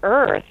history of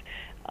Earth,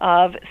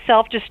 of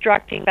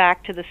self-destructing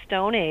back to the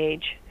Stone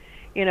Age,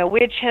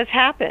 which has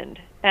happened,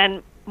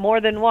 and more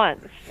than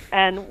once.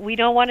 And we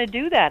don't want to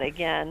do that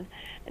again.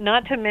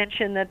 Not to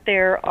mention that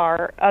there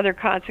are other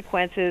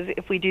consequences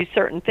if we do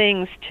certain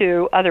things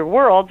to other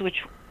worlds,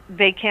 which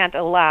they can't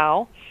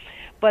allow.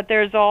 But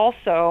there's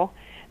also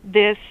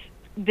this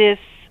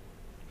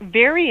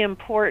very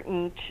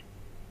important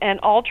and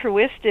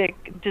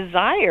altruistic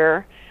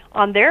desire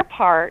on their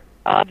part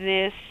of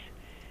this.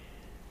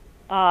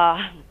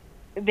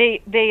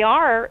 They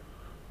are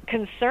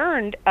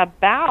concerned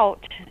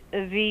about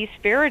the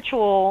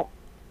spiritual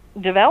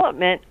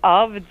development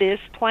of this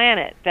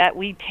planet, that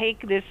we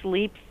take this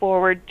leap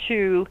forward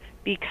to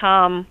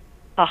become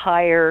a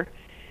higher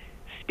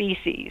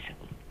species.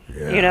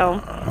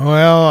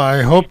 Well,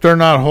 I hope they're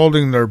not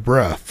holding their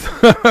breath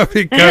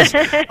because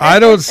I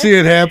don't see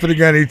it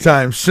happening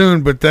anytime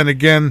soon. But then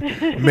again,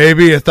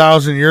 maybe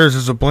 1,000 years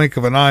is a blink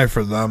of an eye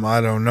for them.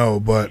 I don't know,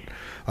 but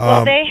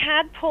well, they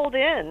had pulled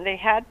in. They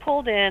had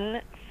pulled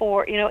in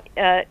for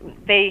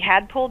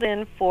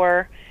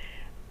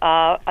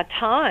a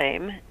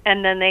time,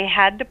 and then they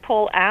had to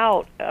pull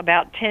out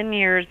about 10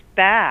 years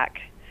back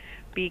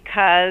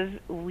because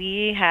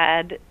we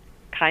had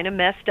kind of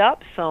messed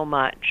up so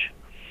much.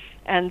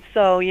 And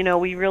so,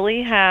 we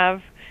really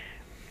have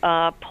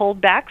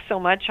pulled back so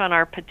much on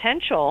our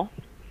potential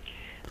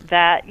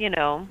that,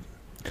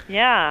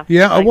 Yeah,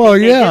 I well,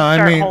 think they yeah, did I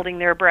start mean, holding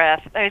their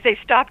breath. They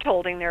stopped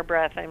holding their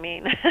breath. I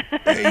mean,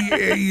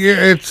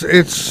 yeah,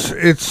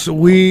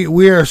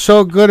 we are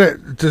so good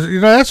at,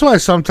 that's why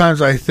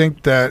sometimes I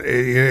think that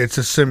it's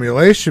a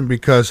simulation,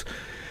 because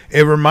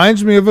it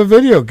reminds me of a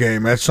video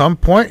game. At some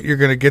point, you're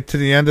going to get to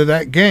the end of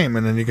that game,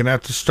 and then you're going to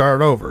have to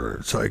start over.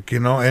 It's like,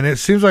 and it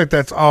seems like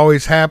that's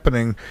always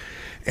happening.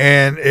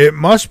 And it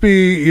must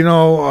be, we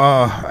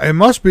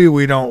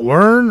don't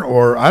learn,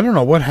 or I don't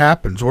know what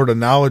happens, where the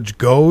knowledge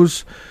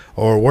goes,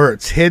 or where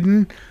it's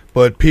hidden.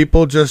 But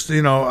people just,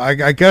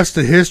 I guess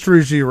the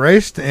history's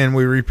erased and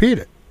we repeat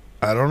it.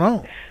 I don't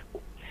know.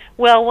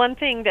 Well, one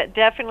thing that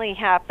definitely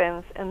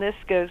happens, and this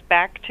goes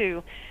back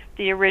to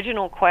the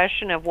original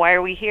question of why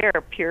are we here,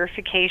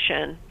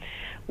 purification.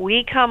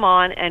 We come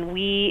on and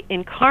we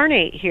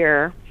incarnate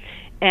here,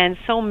 and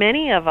so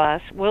many of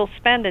us will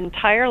spend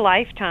entire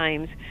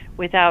lifetimes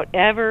without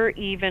ever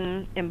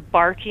even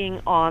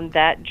embarking on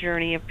that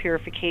journey of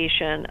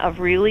purification, of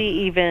really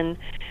even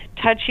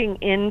touching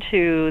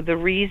into the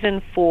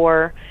reason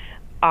for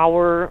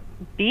our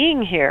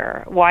being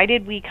here. Why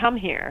did we come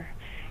here?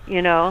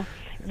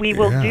 We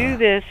will do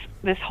this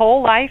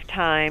whole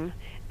lifetime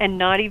and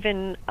not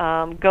even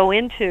go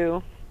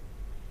into,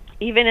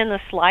 even in the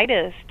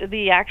slightest,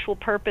 the actual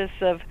purpose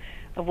of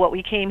what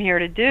we came here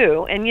to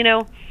do. And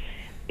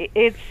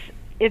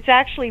it's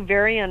actually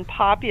very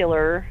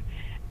unpopular,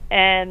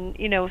 and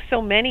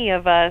so many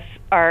of us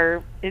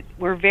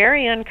we're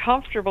very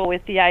uncomfortable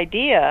with the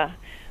idea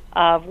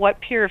of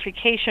what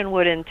purification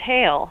would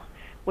entail,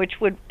 which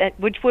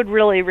would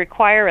really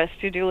require us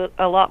to do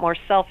a lot more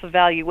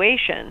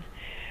self-evaluation.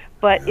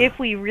 But if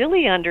we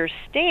really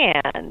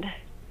understand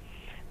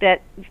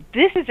that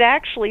this is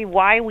actually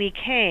why we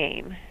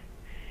came,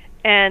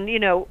 and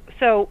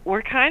so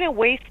we're kind of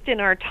wasting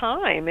our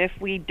time if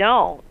we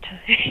don't.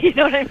 You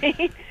know what I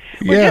mean?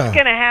 we're just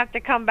going to have to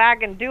come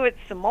back and do it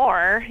some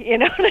more. You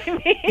know what I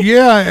mean?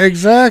 Yeah,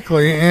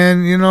 exactly.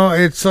 And,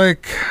 it's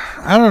like,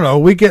 I don't know,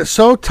 we get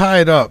so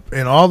tied up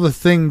in all the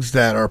things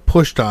that are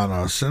pushed on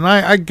us. And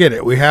I get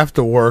it. We have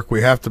to work.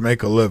 We have to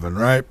make a living,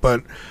 right?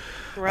 But,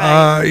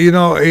 right.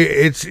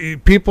 It's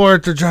people are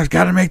at their jobs,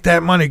 got to make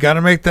that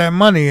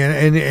money,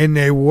 and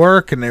they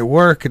work and they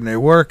work and they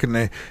work and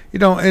they,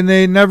 and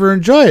they never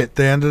enjoy it.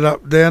 They end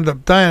up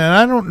dying. And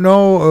I don't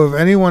know of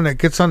anyone that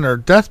gets on their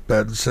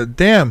deathbed and said,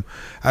 "Damn,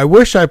 I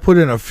wish I put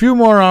in a few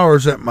more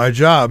hours at my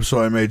job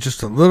so I made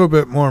just a little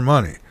bit more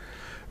money."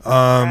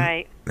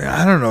 Right.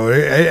 I don't know.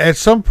 At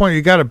some point,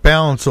 you got to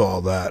balance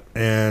all that,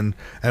 and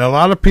a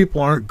lot of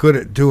people aren't good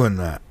at doing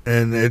that.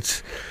 And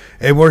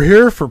we're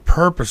here for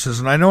purposes,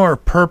 and I know our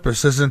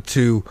purpose isn't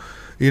to,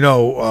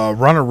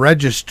 run a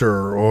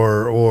register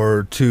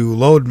or to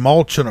load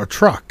mulch in a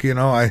truck.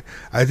 I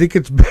think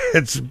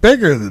it's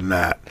bigger than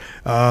that.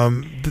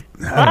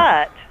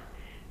 But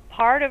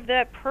part of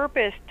that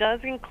purpose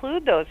does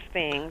include those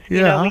things.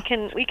 Yeah.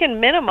 We can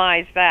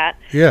minimize that.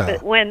 Yeah.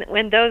 But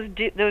when those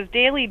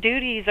daily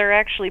duties are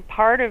actually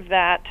part of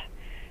that,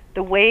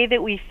 the way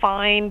that we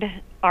find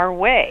our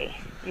way.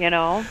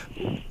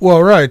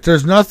 Well, right.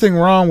 There's nothing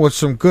wrong with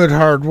some good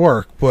hard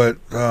work, but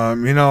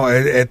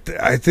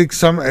I think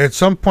at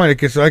some point it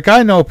gets like,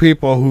 I know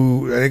people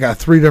who they got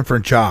 3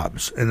 different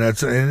jobs,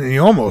 and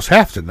you almost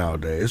have to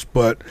nowadays.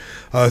 But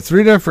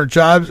 3 different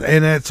jobs,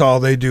 and that's all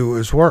they do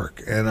is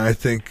work. And I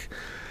think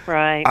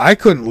right. I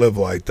couldn't live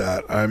like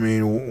that. I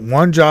mean,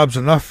 one job's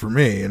enough for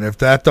me, and if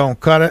that don't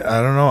cut it,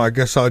 I don't know. I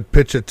guess I'd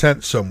pitch a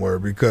tent somewhere,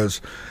 because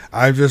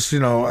I just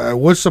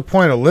what's the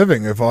point of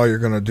living if all you're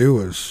going to do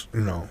is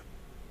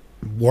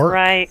work,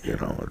 right?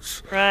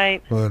 It's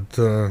right. But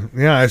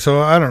yeah,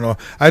 so I don't know.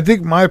 I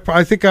think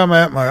I'm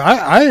at my.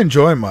 I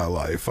enjoy my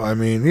life. I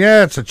mean,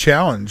 yeah, it's a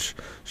challenge.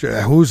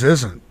 Whose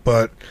isn't?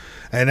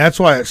 And that's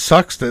why it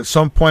sucks that at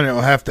some point it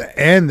will have to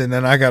end, and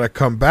then I got to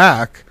come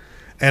back.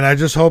 And I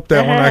just hope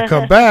that when I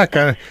come back,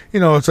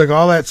 it's like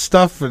all that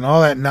stuff and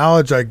all that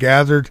knowledge I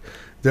gathered,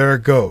 there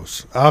it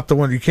goes out the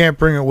window. You can't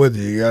bring it with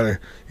you.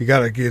 You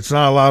gotta. It's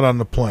not allowed on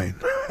the plane.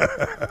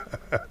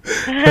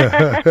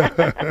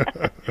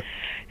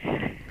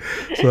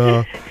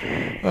 So,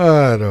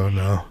 I don't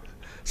know.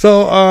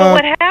 So, but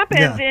what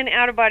happens in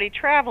out-of-body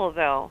travel,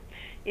 though,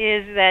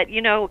 is that,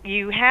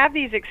 you have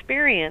these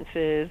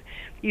experiences.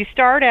 You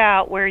start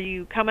out where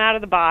you come out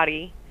of the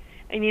body,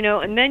 and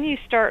then you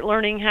start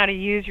learning how to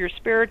use your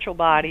spiritual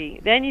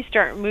body. Then you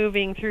start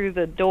moving through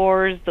the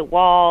doors, the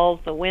walls,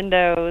 the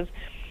windows.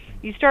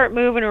 You start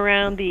moving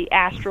around the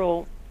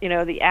astral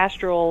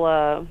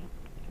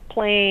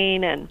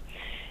plane,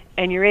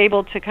 and you're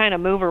able to kind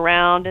of move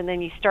around, and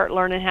then you start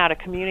learning how to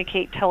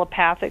communicate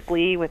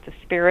telepathically with the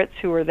spirits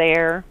who are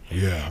there.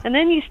 Yeah. And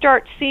then you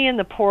start seeing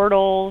the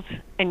portals,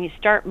 and you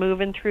start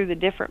moving through the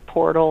different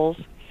portals.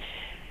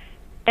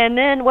 And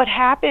then what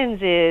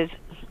happens is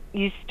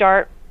you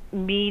start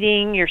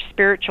meeting your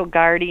spiritual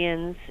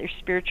guardians, your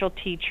spiritual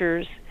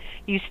teachers.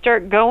 You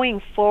start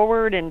going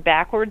forward and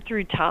backward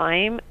through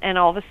time, and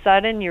all of a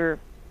sudden you're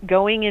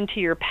going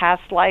into your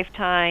past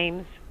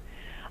lifetimes.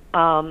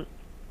 And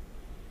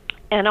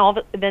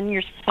then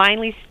you're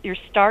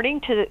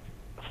starting to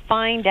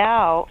find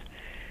out,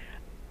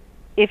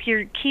 if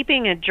you're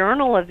keeping a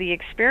journal of the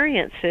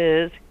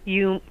experiences,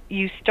 you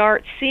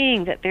start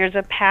seeing that there's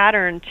a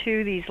pattern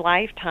to these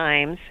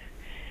lifetimes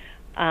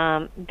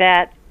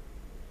that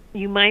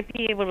you might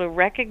be able to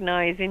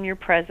recognize in your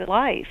present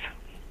life,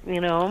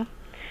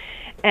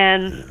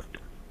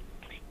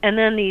 and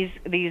then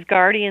these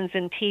guardians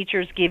and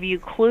teachers give you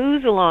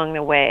clues along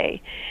the way,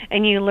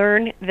 and you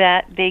learn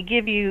that they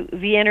give you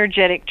the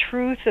energetic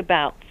truth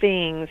about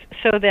things,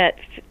 so that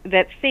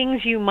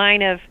things you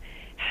might have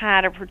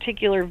had a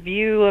particular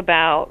view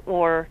about,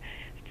 or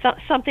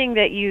something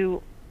that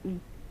you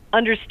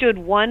understood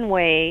one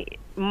way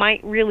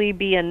might really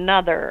be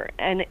another,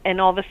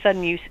 and all of a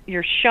sudden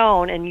you're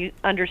shown and you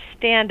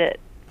understand it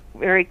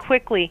very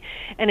quickly,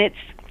 and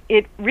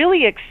it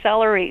really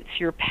accelerates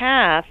your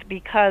path,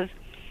 because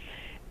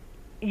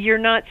you're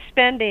not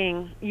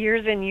spending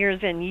years and years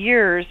and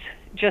years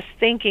just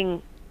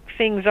thinking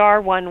things are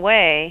one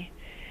way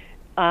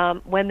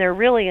when they're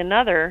really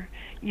another.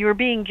 You're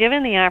being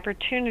given the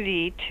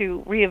opportunity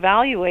to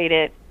reevaluate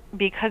it,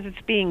 because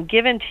it's being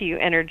given to you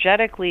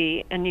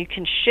energetically, and you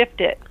can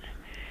shift it,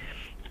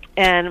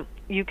 and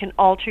you can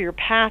alter your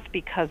path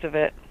because of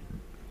it.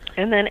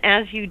 And then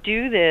as you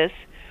do this,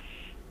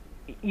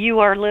 you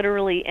are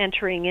literally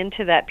entering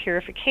into that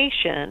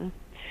purification.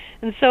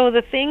 And so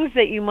the things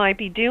that you might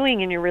be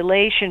doing in your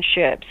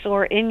relationships,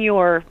 or in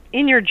your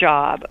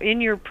job,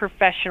 in your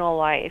professional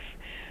life,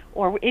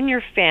 or in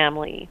your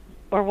family,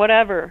 or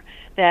whatever,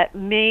 that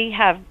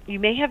you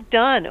may have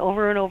done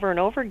over and over and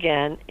over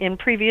again in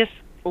previous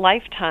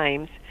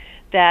lifetimes,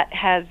 that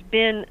has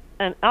been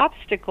an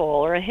obstacle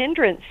or a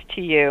hindrance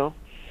to you,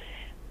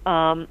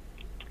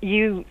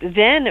 you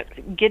then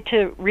get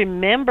to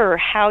remember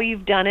how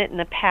you've done it in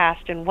the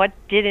past and what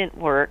didn't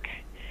work,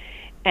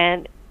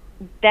 and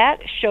that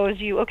shows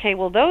you, okay,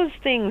 well, those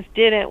things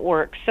didn't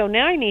work. So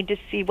now I need to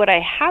see what I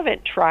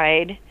haven't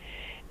tried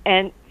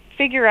and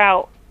figure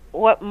out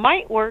what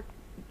might work.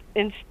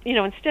 And,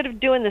 instead of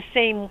doing the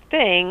same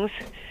things,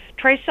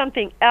 try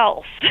something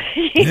else.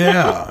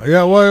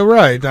 Yeah, well,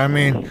 right. I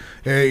mean,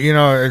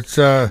 it's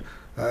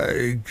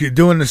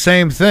doing the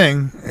same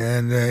thing,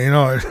 and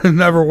it's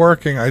never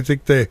working. I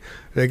think they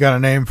got a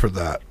name for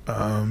that.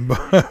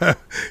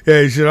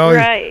 Yeah, you should always.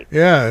 Right.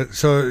 Yeah.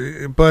 So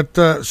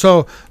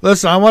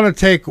listen, I want to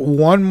take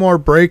one more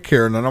break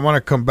here, and then I want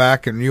to come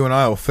back, and you and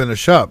I will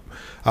finish up.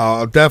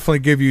 I'll definitely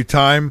give you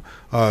time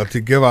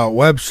to give out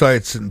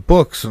websites and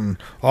books and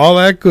all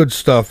that good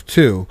stuff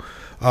too.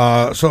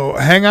 So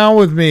hang on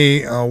with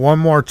me one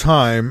more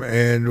time,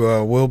 and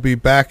we'll be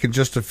back in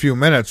just a few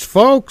minutes.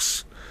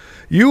 Folks,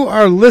 you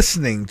are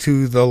listening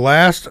to The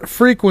Last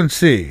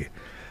Frequency.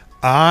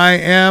 I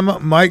am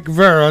Mike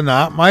Vara,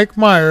 not Mike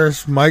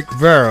Myers, Mike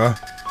Vara.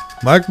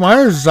 Mike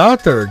Myers is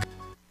out there.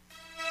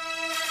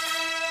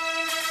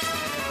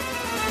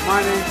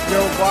 My name's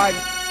Joe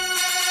Biden.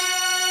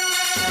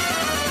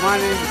 My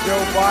name's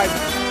Joe Biden.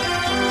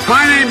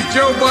 My name's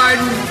Joe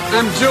Biden.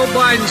 I'm Jill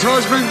Biden's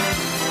husband.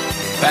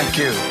 Thank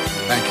you.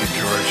 Thank you,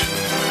 George.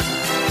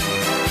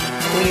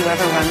 Will you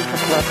ever run for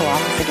political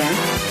office again?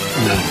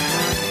 No.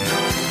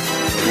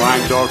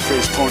 Lying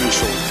dog-faced pony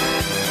soldier.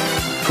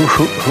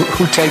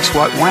 Who takes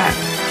what when?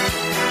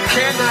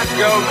 Cannot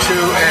go to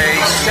a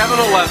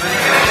 7-Eleven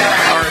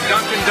or a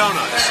Dunkin'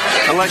 Donuts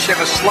unless you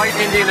have a slight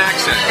Indian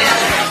accent.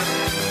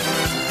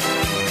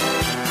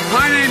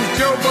 My name's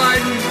Joe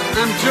Biden.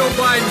 I'm Jill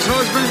Biden's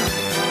husband.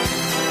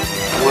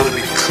 I want to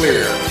be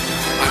clear.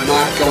 I'm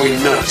not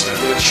going nuts.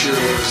 I'm not sure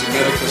it was a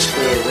medical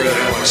school or red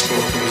hell I spoke.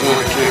 It was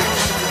on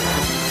campus.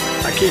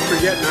 I keep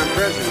forgetting I'm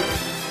president.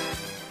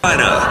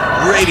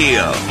 Vara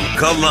Radio,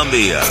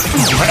 Columbia.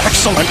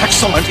 Excellent.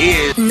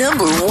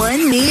 Number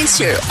one means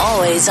you're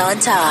always on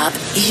top.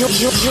 Your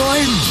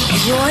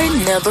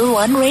number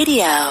one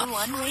radio.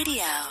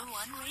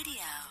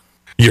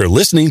 You're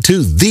listening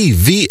to the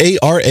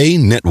VARA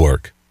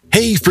Network.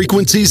 Hey,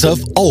 frequencies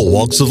of all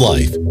walks of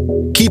life.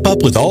 Keep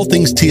up with all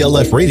things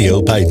TLF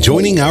Radio by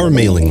joining our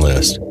mailing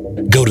list.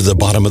 Go to the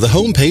bottom of the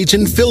homepage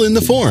and fill in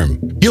the form.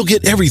 You'll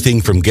get everything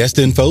from guest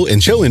info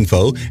and show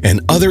info and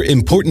other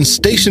important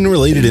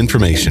station-related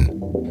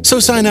information.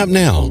 So sign up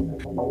now.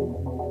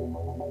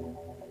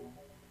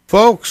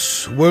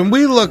 Folks, when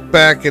we look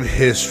back at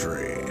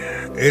history,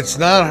 it's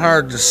not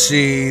hard to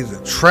see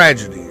the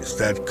tragedies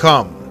that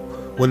come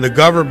when the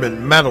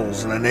government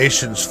meddles in a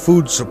nation's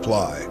food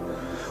supply,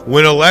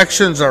 when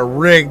elections are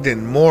rigged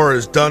and more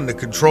is done to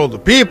control the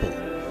people.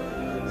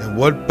 And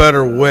what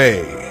better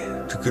way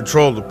to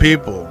control the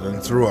people than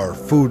through our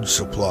food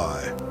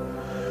supply?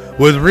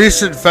 With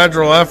recent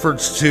federal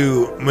efforts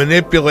to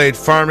manipulate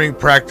farming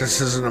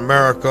practices in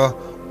America,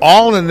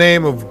 all in the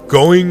name of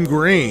going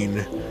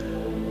green,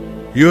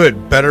 you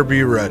had better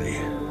be ready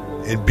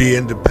and be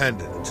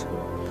independent.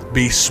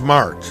 Be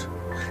smart.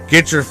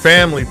 Get your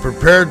family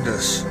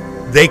preparedness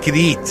they could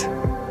eat.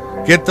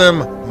 Get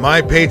them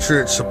My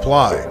Patriot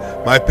Supply.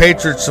 My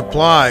Patriot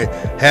Supply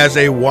has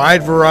a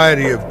wide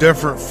variety of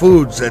different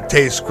foods that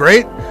taste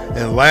great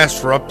and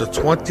last for up to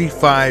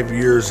 25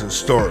 years in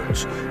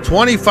storage.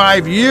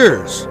 25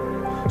 years!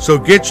 So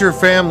get your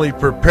family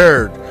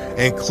prepared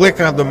and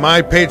click on the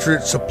My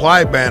Patriot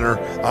Supply banner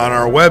on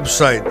our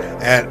website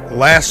at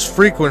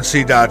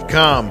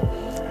lastfrequency.com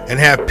and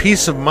have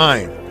peace of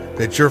mind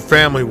that your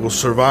family will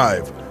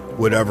survive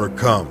whatever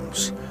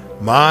comes.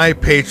 My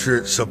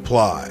Patriot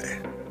Supply.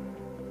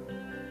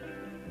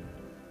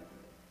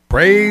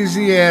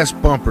 Crazy ass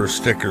bumper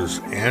stickers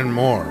and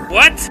more.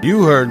 What?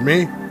 You heard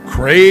me.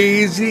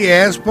 Crazy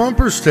ass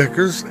bumper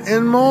stickers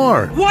and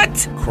more.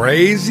 What?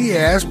 Crazy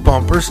ass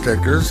bumper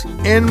stickers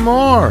and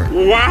more.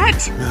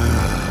 What?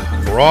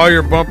 For all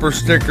your bumper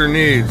sticker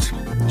needs,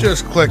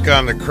 just click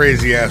on the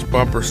Crazy Ass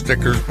Bumper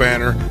Stickers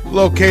banner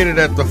located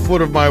at the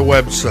foot of my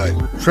website,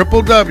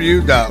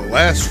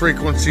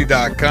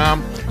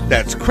 www.lastfrequency.com.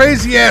 That's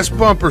Crazy Ass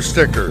Bumper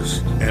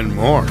Stickers and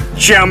more.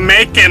 You're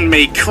making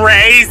me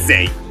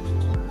crazy.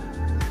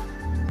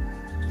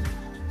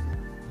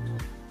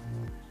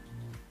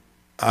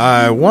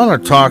 I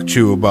want to talk to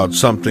you about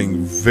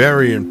something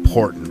very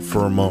important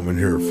for a moment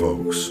here,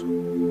 folks.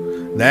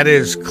 That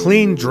is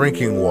clean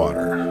drinking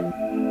water.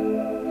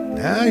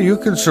 Now, you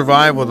can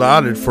survive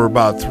without it for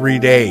about 3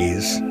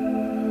 days.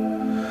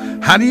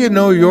 How do you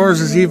know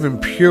yours is even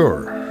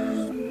pure?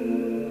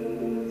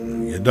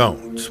 You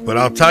don't, but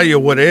I'll tell you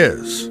what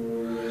is.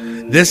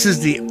 This is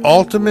the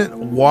ultimate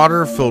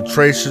water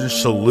filtration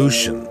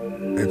solution.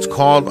 It's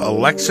called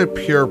Alexa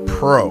Pure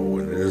Pro.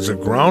 It is a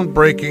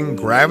groundbreaking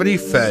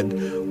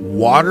gravity-fed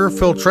water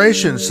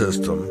filtration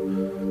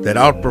system that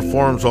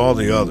outperforms all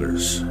the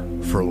others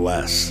for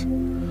less.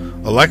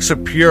 Alexa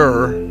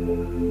Pure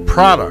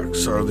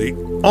products are the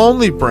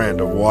only brand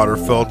of water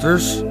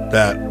filters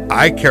that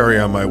I carry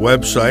on my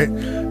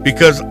website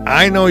because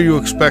I know you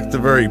expect the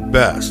very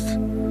best.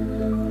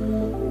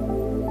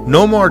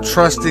 No more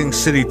trusting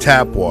city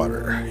tap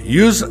water.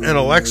 Use an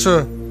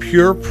Alexa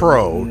Pure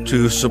Pro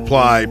to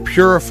supply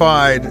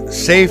purified,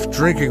 safe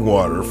drinking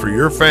water for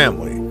your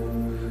family.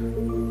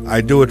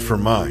 I do it for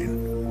mine.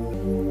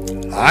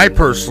 I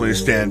personally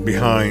stand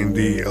behind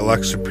the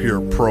Alexa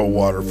Pure Pro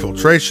water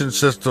filtration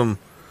system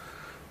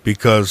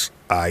because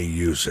I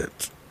use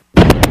it.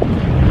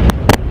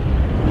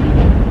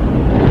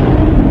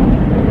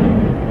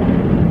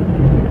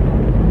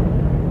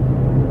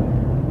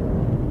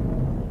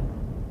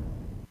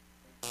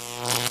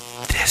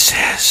 This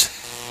is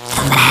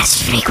the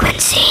last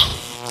frequency.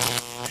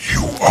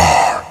 You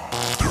are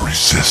the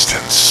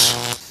resistance.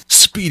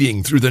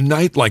 Speeding through the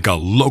night like a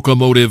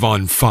locomotive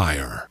on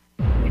fire.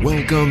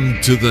 Welcome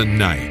to the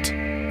night.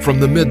 From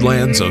the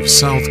Midlands of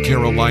South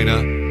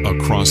Carolina,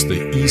 across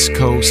the East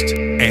Coast,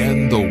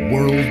 and the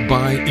world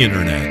by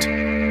internet.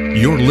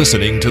 You're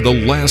listening to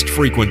The Last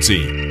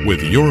Frequency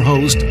with your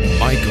host,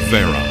 Mike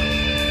Vara.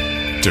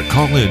 To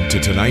call in to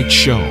tonight's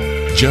show,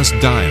 just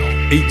dial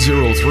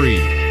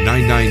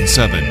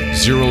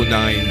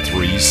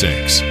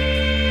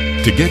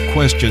 803-997-0936. To get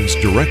questions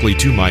directly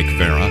to Mike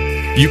Vara,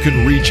 you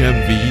can reach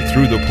MV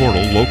through the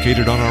portal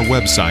located on our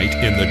website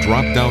in the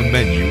drop-down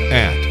menu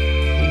at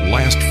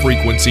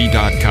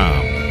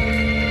lastfrequency.com.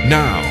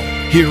 Now,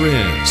 here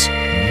is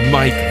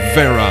Mike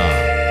Vara.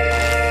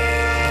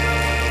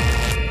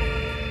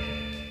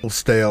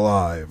 Stay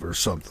alive or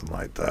something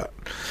like that.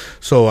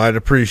 So I'd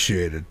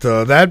appreciate it.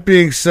 That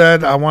being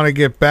said, I want to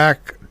get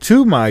back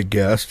to my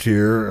guest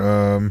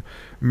here.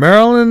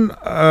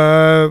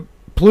 Marilynn,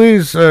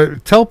 please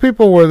tell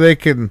people where they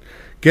can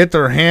get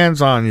their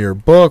hands on your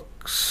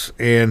books,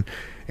 and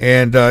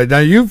now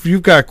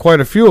you've got quite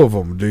a few of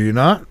them, do you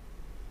not?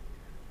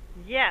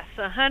 Yes,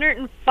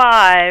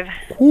 105.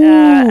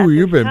 Ooh,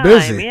 you've been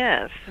busy.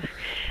 Yes.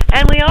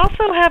 And we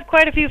also have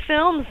quite a few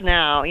films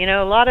now. You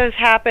know, a lot has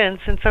happened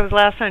since I was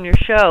last on your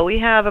show. We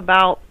have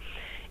about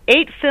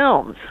 8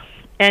 films.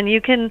 And you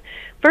can,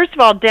 first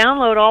of all,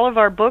 download all of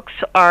our books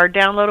are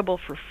downloadable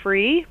for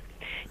free.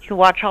 You can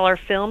watch all our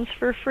films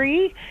for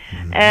free.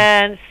 Mm-hmm.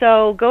 And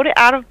so go to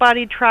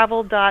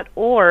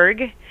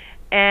outofbodytravel.org,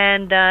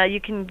 and you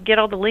can get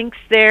all the links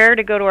there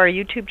to go to our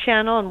YouTube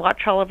channel and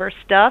watch all of our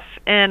stuff,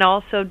 and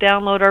also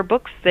download our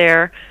books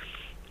there.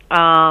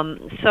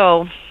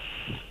 So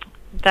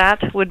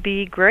that would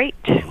be great.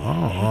 Oh,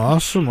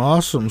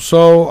 awesome.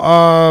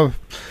 So,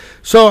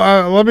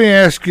 let me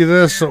ask you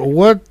this: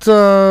 what?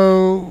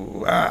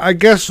 I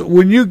guess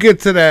when you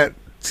get to that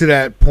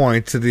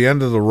point, to the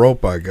end of the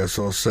rope, I guess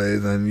I'll say,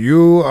 then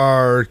you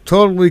are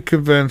totally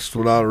convinced,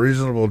 without a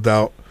reasonable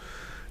doubt,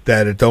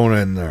 that it don't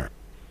end there.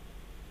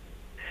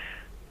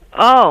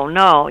 Oh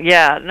no,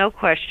 yeah, no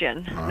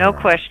question, no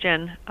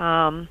question.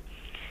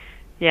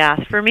 Yeah,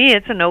 for me,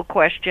 it's a no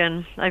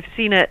question. I've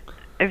seen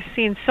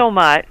so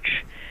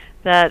much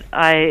that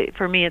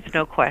for me, it's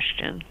no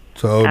question.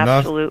 So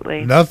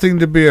absolutely nothing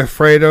to be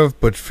afraid of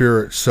but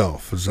fear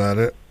itself. Is that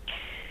it?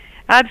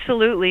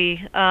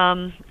 Absolutely.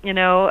 You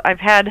know, I've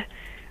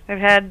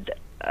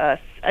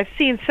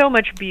seen so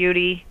much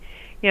beauty.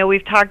 You know,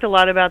 we've talked a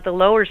lot about the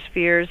lower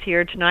spheres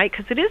here tonight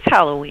because it is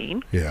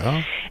Halloween.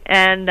 Yeah.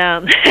 And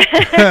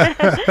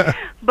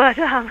but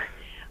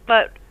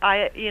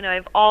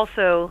I've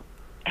also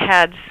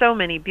had so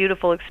many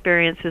beautiful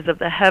experiences of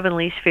the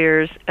heavenly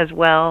spheres as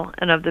well,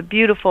 and of the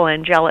beautiful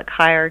angelic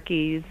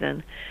hierarchies,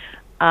 and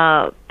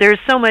there's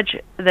so much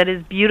that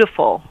is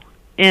beautiful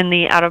in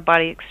the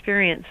out-of-body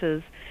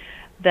experiences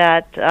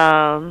that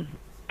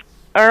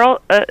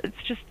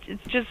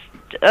it's just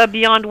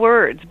beyond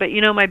words. But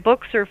you know, my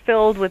books are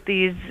filled with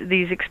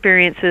these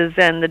experiences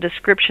and the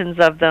descriptions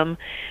of them,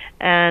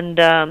 and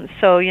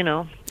so you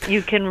know,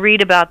 you can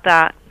read about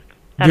that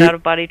at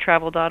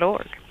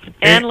outofbodytravel.org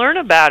and learn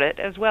about it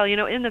as well. You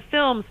know, in the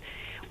films,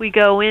 we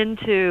go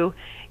into,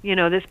 you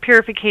know, this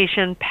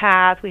purification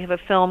path. We have a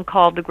film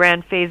called The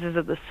Grand Phases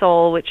of the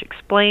Soul, which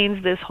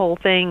explains this whole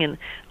thing in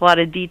a lot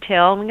of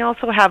detail. And we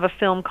also have a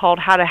film called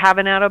How to Have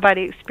an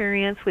Out-of-Body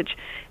Experience, which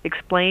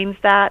explains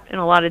that in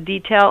a lot of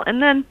detail.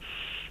 And then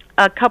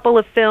a couple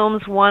of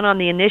films, one on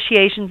the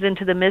initiations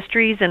into the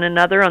mysteries and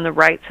another on the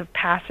rites of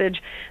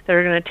passage, that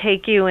are going to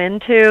take you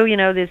into, you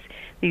know, these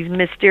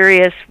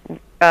mysterious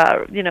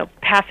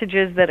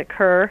passages that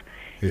occur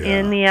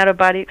in the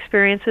out-of-body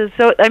experiences.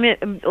 So, I mean,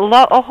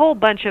 a whole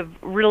bunch of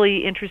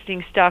really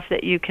interesting stuff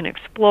that you can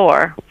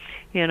explore,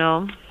 you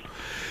know.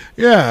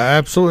 Yeah,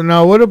 absolutely.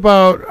 Now, what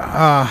about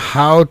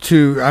how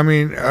to, I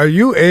mean, are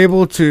you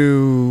able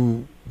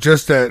to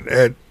just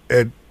at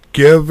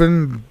give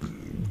and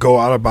go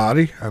out of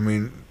body? I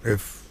mean,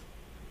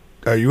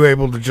 are you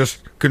able to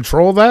just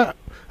control that,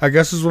 I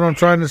guess is what I'm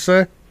trying to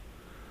say?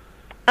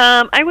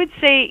 I would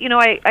say, you know,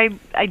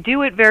 I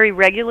do it very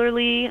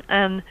regularly,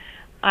 and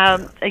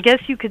I guess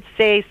you could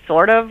say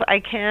sort of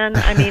I can.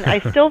 I mean, I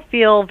still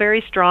feel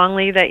very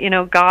strongly that, you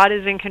know, God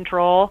is in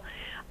control.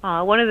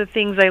 One of the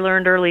things I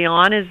learned early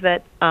on is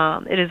that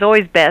it is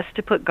always best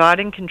to put God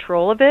in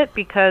control of it,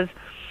 because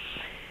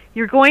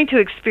you're going to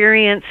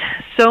experience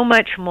so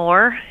much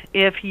more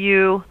if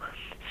you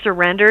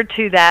surrender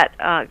to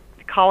that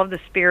call of the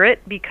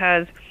Spirit,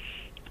 because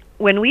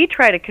when we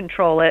try to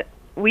control it,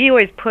 we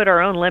always put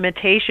our own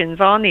limitations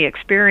on the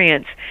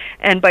experience,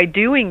 and by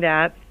doing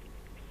that,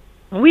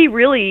 we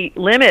really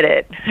limit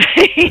it.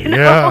 you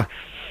know?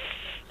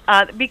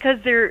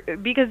 Because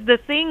the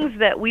things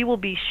that we will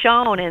be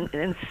shown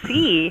and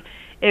see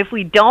if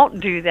we don't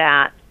do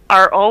that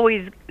are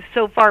always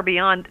so far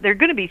beyond. They're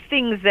going to be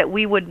things that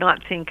we would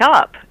not think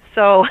up.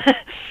 So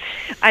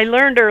I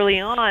learned early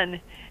on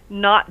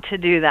not to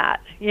do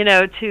that,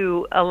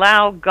 to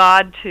allow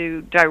God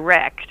to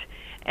direct.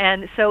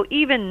 And so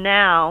even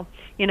now,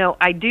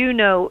 I do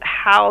know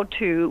how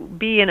to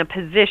be in a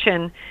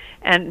position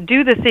and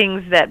do the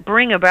things that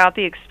bring about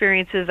the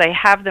experiences. I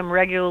have them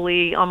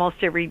regularly, almost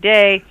every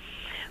day.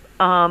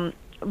 But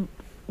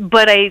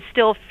I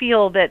still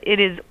feel that it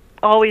is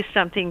always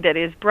something that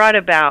is brought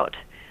about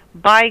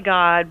by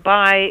God,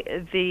 by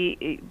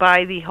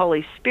the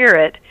Holy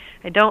Spirit.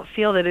 I don't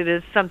feel that it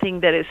is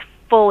something that is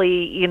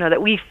fully,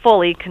 that we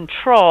fully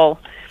control.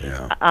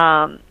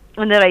 And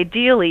that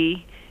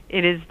ideally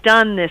it is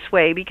done this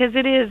way because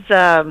it is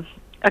a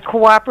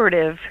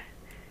cooperative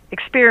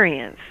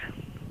experience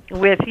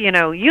with,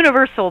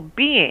 universal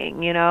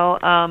being,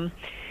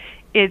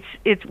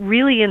 it's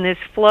really in this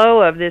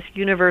flow of this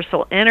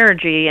universal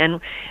energy.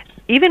 And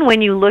even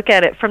when you look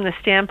at it from the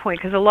standpoint,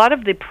 because a lot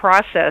of the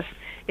process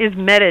is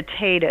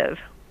meditative,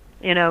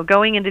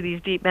 going into these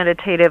deep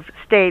meditative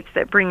states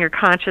that bring your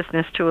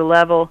consciousness to a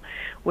level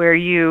where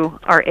you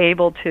are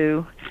able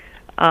to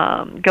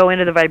go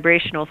into the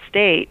vibrational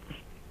state.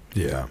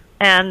 Yeah.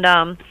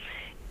 And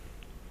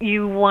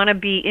you want to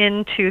be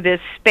into this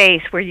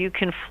space where you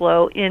can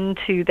flow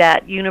into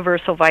that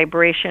universal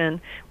vibration,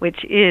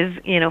 which is,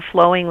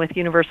 flowing with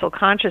universal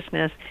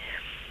consciousness.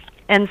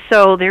 And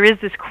so there is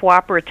this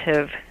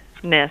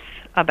cooperativeness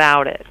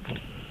about it.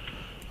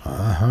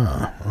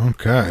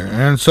 Okay.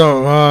 And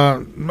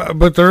so,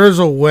 but there is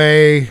a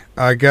way,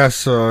 I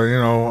guess,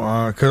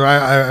 because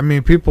I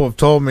mean, people have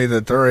told me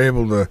that they're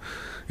able to,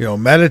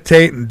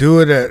 meditate and do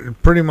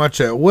it pretty much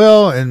at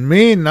will. And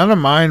me, none of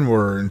mine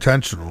were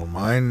intentional.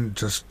 Mine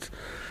just,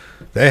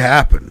 they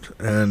happened.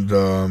 And,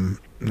 and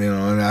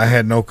I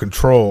had no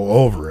control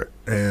over it.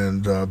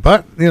 And,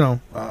 but,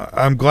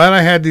 I'm glad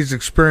I had these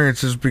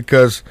experiences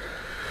because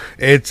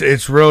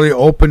it's really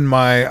opened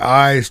my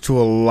eyes to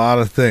a lot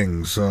of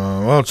things.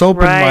 It's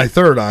opened my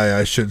third eye,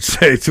 I should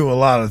say, to a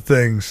lot of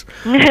things.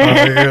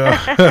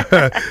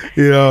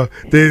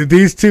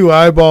 These two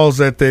eyeballs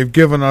that they've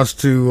given us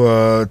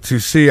to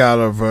see out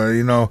of,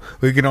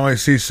 we can only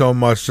see so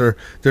much. They're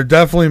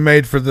definitely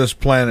made for this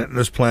planet and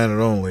this planet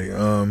only.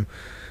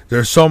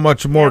 There's so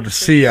much more to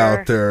see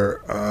out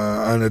there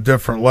on a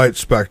different light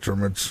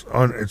spectrum.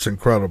 It's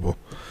incredible.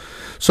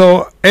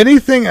 So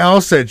anything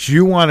else that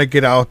you want to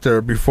get out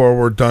there before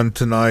we're done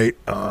tonight,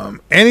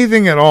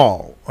 anything at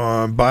all,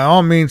 by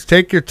all means,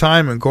 take your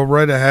time and go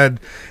right ahead.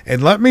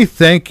 And let me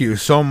thank you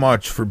so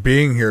much for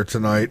being here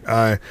tonight.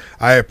 I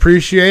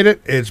appreciate it.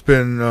 It's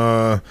been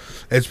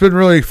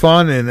really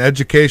fun and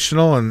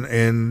educational.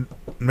 And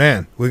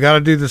man, we got to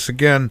do this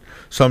again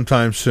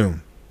sometime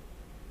soon.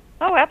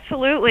 Oh,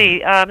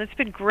 absolutely. It's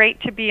been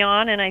great to be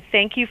on, and I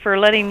thank you for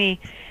letting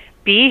me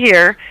be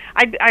here.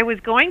 I was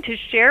going to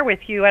share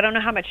with you, I don't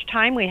know how much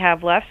time we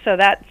have left, so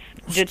that's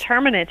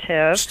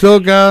determinative. Still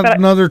got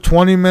another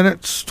 20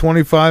 minutes,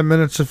 25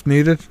 minutes if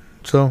needed.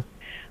 So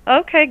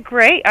okay,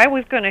 great. I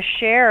was going to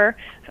share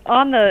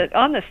on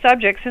the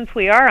subject, since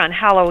we are on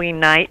Halloween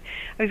night,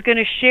 I was going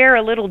to share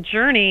a little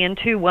journey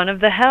into one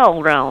of the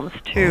hell realms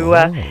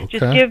to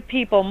just give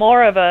people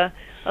more of a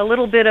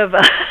little bit of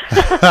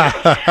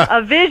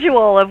a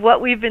visual of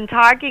what we've been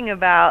talking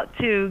about,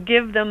 to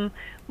give them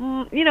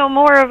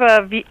more of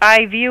a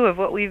eye view of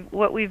what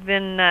we've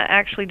been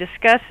actually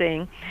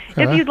discussing.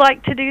 Okay. If you'd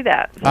like to do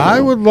that,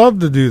 I would love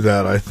to do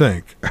that. I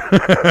think.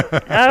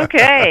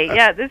 Okay,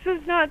 yeah, this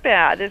is not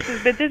bad.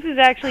 This is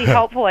actually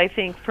helpful, I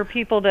think, for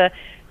people to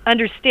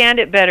understand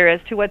it better as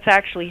to what's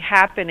actually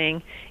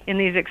happening in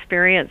these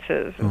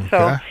experiences. And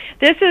so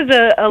this is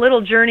a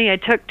little journey I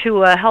took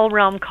to a hell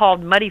realm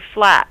called Muddy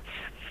Flats.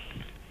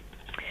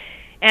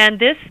 And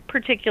this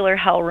particular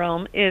hell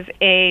realm is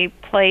a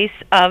place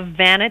of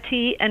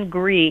vanity and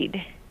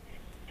greed.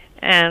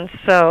 And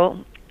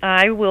so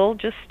I will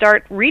just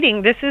start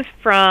reading. This is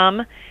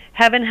from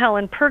Heaven, Hell,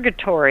 and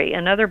Purgatory,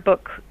 another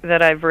book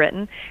that I've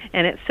written.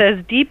 And it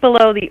says, deep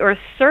below the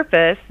Earth's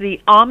surface,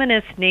 the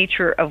ominous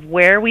nature of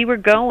where we were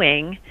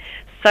going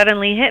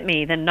suddenly hit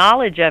me. The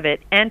knowledge of it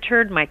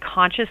entered my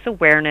conscious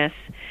awareness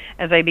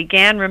as I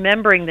began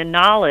remembering the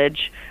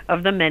knowledge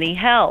of the many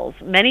hells.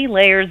 Many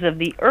layers of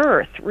the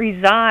earth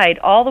reside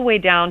all the way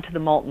down to the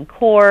molten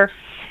core,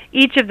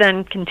 each of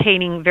them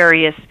containing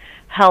various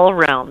hell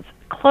realms.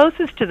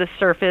 Closest to the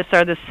surface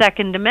are the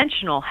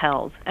second-dimensional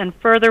hells, and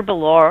further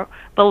below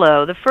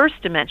the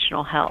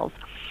first-dimensional hells.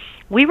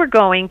 We were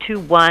going to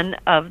one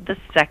of the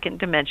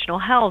second-dimensional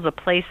hells, a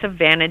place of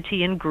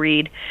vanity and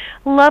greed,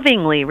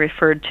 lovingly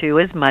referred to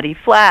as Muddy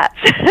Flats.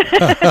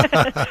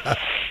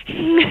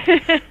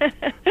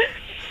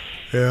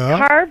 Yeah.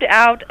 Carved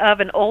out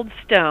of an old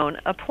stone,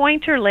 a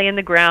pointer lay in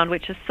the ground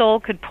which a soul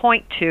could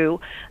point to,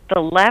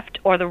 the left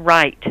or the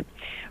right.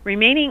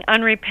 Remaining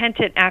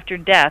unrepentant after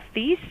death,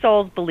 these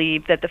souls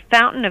believed that the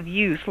fountain of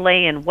youth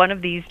lay in one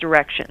of these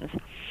directions.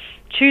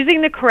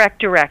 Choosing the correct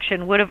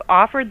direction would have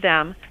offered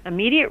them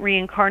immediate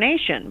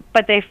reincarnation,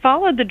 but they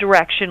followed the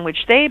direction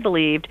which they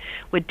believed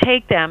would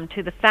take them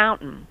to the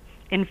fountain.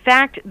 In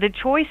fact, the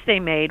choice they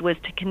made was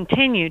to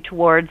continue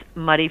towards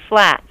Muddy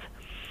Flats.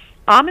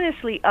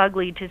 Ominously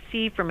ugly to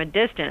see from a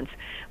distance,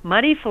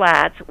 Muddy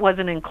Flats was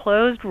an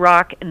enclosed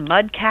rock and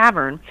mud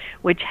cavern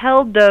which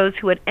held those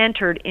who had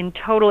entered in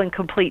total and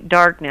complete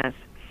darkness.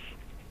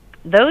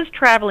 Those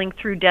traveling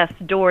through death's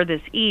door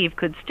this eve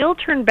could still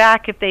turn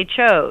back if they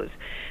chose,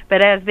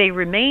 but as they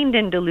remained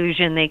in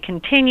delusion, they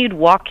continued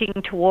walking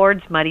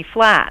towards Muddy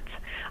Flats.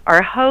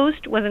 Our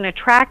host was an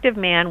attractive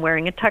man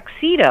wearing a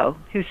tuxedo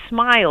who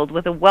smiled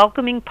with a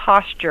welcoming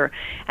posture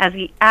as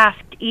he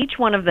asked each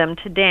one of them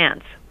to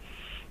dance.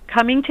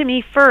 Coming to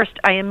me first,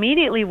 I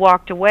immediately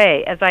walked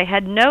away, as I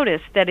had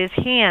noticed that his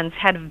hands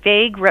had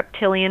vague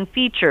reptilian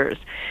features,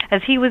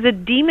 as he was a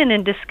demon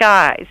in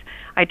disguise.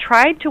 I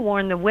tried to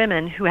warn the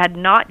women who had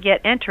not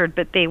yet entered,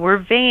 but they were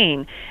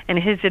vain, and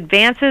his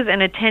advances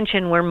and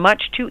attention were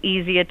much too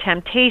easy a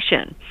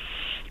temptation.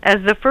 As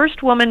the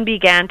first woman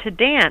began to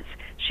dance,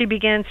 she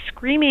began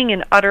screaming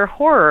in utter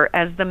horror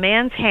as the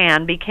man's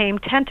hand became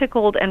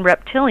tentacled and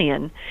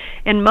reptilian.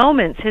 In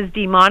moments, his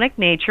demonic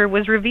nature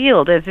was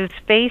revealed as his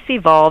face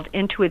evolved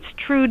into its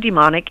true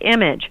demonic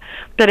image.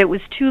 But it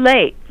was too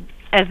late.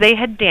 As they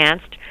had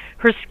danced,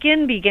 her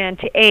skin began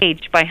to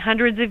age by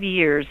hundreds of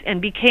years and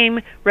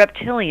became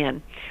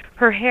reptilian.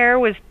 Her hair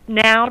was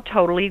now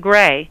totally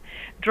gray.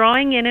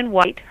 Drawing in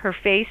white, her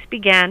face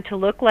began to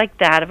look like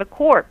that of a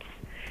corpse,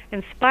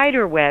 and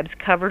spider webs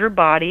covered her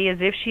body as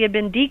if she had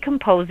been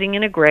decomposing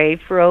in a grave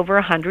for over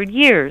 100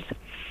 years.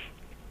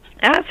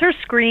 As her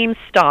screams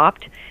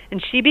stopped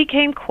and she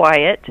became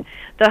quiet,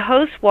 the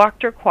host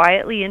walked her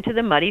quietly into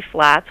the Muddy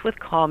Flats with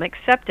calm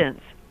acceptance.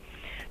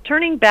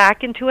 Turning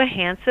back into a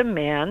handsome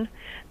man,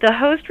 the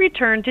host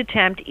returned to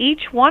tempt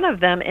each one of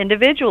them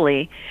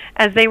individually,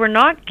 as they were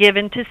not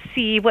given to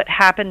see what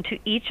happened to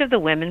each of the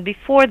women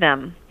before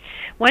them.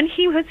 When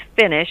he was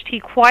finished, he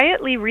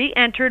quietly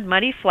re-entered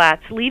Muddy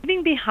Flats,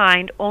 leaving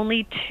behind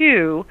only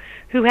two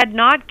who had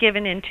not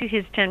given in to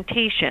his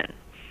temptation.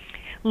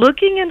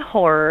 Looking in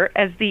horror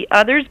as the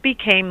others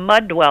became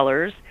mud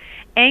dwellers,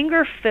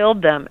 anger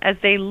filled them as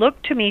they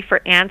looked to me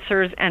for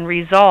answers and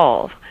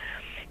resolve.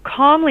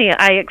 Calmly,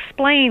 I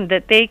explained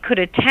that they could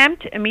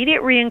attempt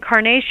immediate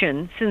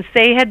reincarnation since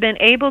they had been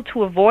able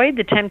to avoid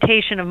the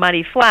temptation of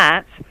Muddy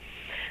Flats,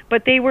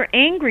 but they were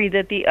angry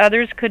that the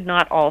others could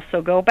not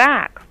also go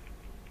back.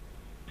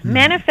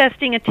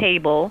 Manifesting a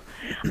table,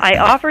 I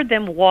offered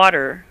them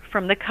water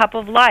from the cup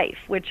of life,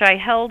 which I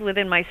held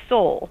within my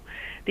soul.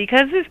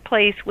 Because this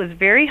place was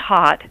very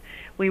hot,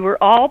 we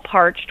were all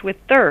parched with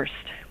thirst.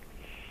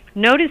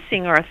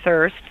 Noticing our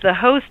thirst, the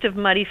host of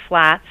Muddy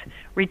Flats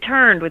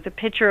returned with a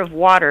pitcher of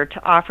water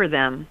to offer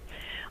them.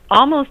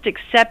 Almost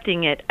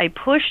accepting it, I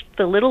pushed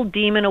the little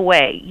demon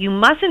away. "You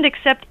mustn't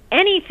accept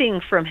anything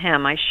from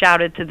him," I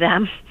shouted to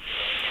them.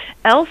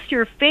 "Else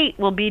your fate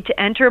will be to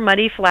enter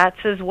Muddy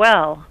Flats as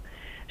well."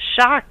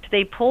 Shocked,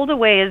 they pulled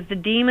away as the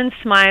demon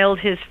smiled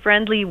his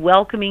friendly,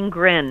 welcoming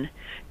grin.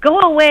 "Go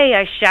away,"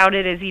 I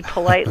shouted as he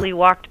politely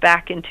walked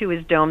back into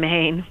his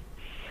domain.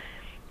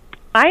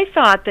 "I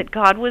thought that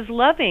God was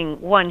loving,"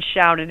 one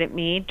shouted at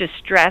me,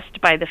 distressed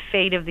by the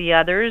fate of the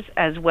others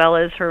as well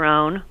as her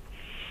own.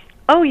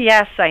 "Oh,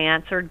 yes," I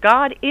answered,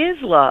 "God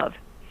is love.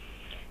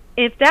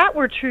 If that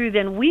were true,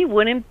 then we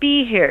wouldn't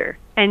be here,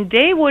 and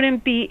they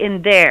wouldn't be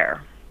in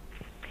there.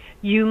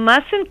 You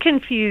mustn't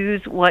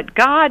confuse what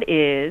God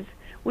is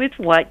with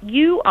what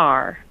you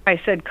are," I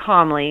said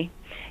calmly.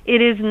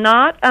 "It is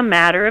not a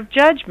matter of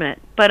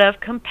judgment, but of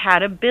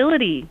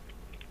compatibility.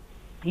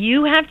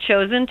 You have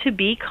chosen to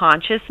be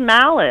conscious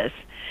malice.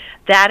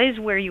 That is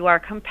where you are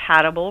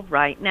compatible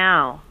right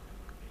now."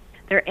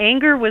 Their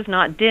anger was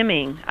not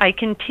dimming. I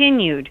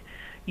continued,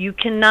 "You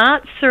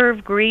cannot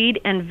serve greed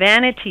and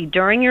vanity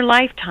during your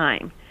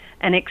lifetime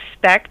and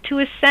expect to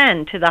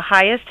ascend to the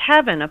highest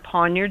heaven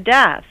upon your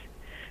death.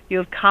 You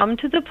have come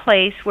to the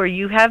place where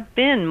you have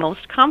been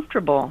most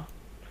comfortable."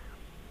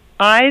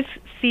 Eyes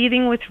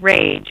seething with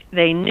rage,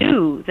 they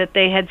knew that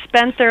they had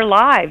spent their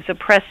lives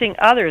oppressing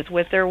others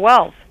with their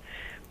wealth,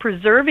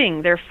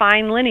 preserving their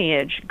fine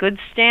lineage, good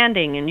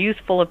standing, and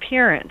youthful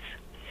appearance.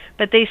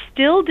 But they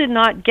still did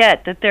not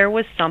get that there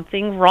was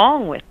something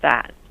wrong with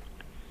that.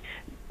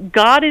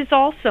 "God is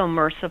also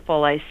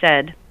merciful," I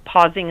said,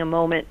 pausing a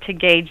moment to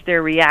gauge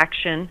their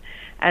reaction,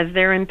 as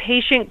their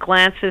impatient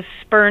glances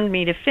spurned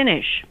me to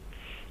finish.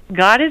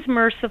 "God is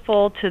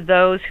merciful to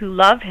those who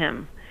love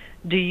him.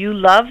 Do you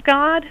love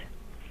God?"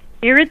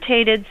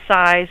 Irritated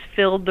sighs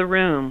filled the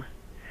room.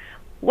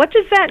 "What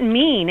does that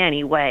mean,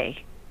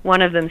 anyway?"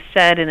 one of them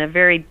said in a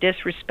very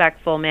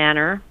disrespectful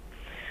manner.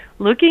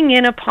 Looking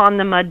in upon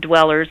the mud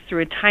dwellers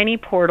through a tiny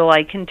portal,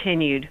 I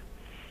continued,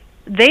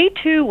 "They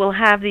too will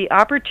have the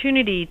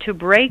opportunity to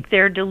break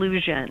their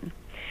delusion.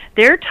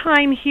 Their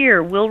time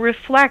here will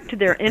reflect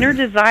their inner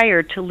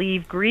desire to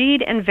leave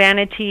greed and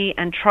vanity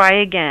and try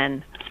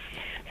again.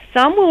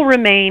 Some will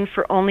remain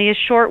for only a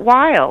short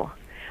while.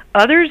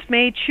 Others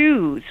may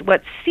choose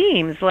what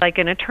seems like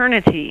an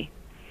eternity.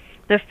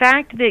 The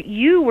fact that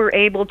you were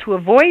able to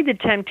avoid the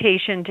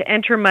temptation to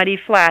enter muddy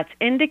flats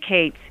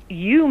indicates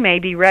you may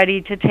be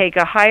ready to take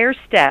a higher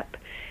step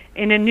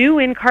in a new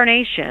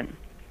incarnation.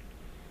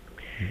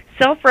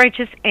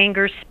 Self-righteous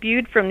anger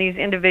spewed from these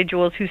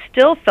individuals who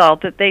still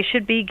felt that they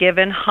should be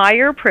given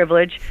higher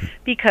privilege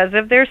because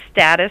of their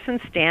status and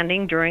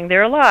standing during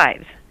their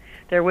lives.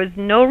 There was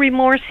no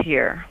remorse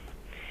here.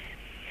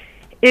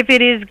 If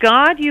it is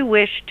God you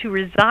wish to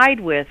reside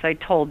with, I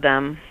told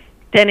them,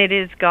 then it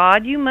is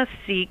God you must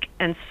seek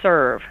and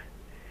serve.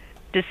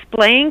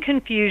 Displaying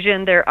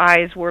confusion, their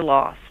eyes were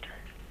lost.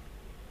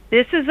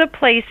 This is a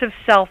place of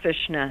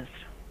selfishness.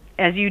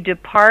 As you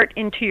depart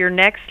into your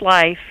next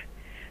life,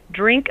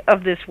 drink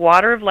of this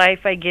water of life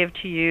I give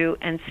to you,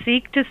 and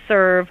seek to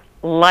serve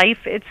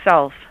life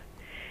itself.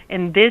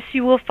 In this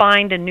you will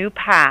find a new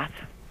path.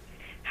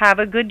 Have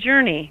a good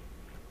journey.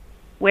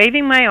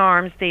 Waving my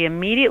arms, they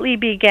immediately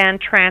began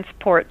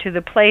transport to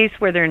the place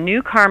where their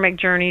new karmic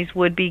journeys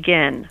would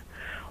begin.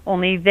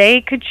 Only they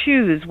could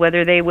choose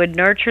whether they would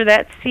nurture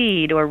that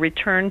seed or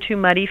return to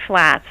muddy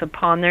flats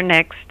upon their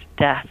next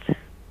death.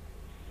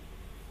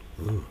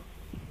 Ooh.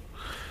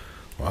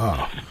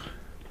 Wow.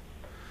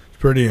 It's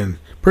pretty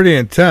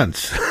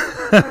intense.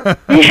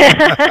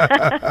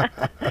 Yeah.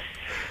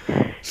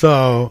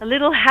 So a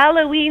little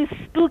Halloween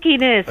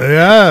spookiness.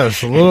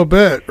 Yes, a little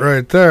bit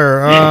right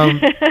there.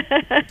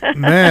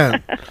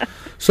 Man.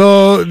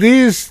 So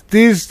these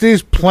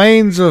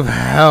planes of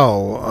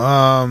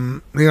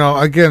hell,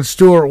 again,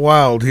 Stuart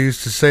Wilde, he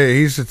used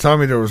to tell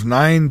me there was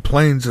 9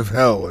 planes of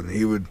hell, and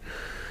he would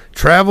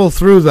travel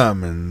through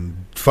them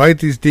and fight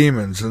these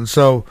demons. And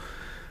so,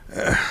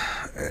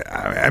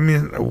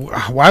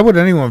 why would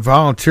anyone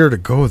volunteer to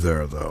go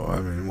there, though?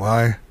 I mean,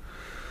 why?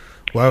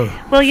 Well,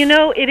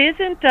 it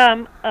isn't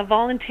a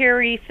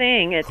voluntary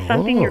thing. It's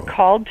something you're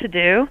called to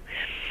do,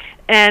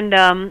 and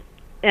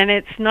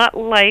it's not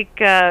like.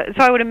 So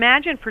I would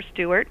imagine for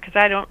Stuart, because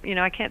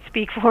I can't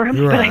speak for him,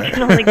 right. But I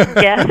can only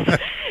guess.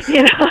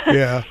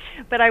 Yeah.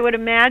 But I would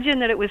imagine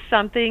that it was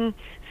something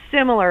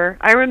similar.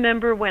 I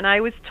remember when I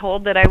was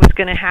told that I was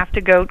going to have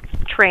to go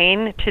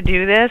train to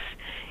do this,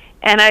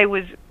 and I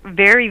was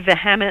very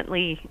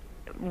vehemently,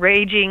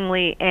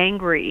 ragingly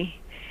angry,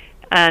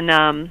 and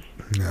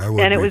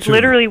it was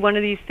literally one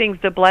of these things.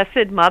 The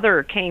Blessed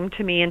Mother came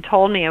to me and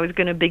told me I was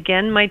going to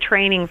begin my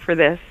training for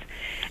this.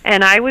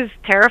 And I was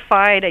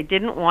terrified. I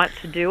didn't want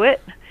to do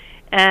it.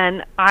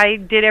 And I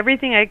did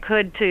everything I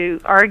could to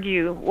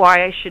argue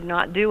why I should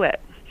not do it.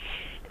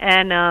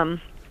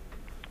 And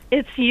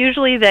it's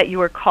usually that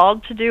you are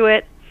called to do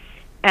it,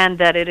 and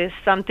that it is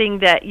something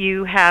that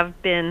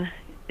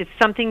it's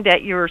something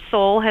that your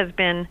soul has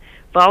been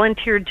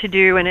volunteered to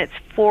do, and it's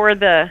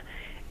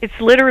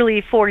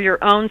literally for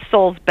your own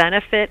soul's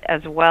benefit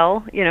as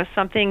well.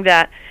 Something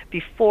that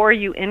before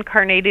you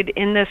incarnated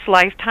in this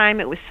lifetime,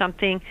 it was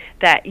something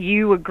that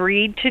you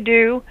agreed to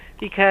do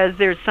because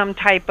there's some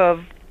type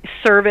of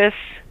service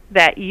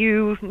that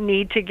you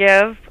need to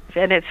give,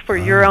 and it's for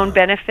your own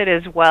benefit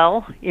as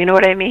well. You know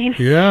what I mean?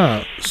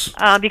 Yeah.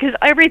 Because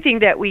everything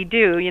that we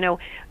do,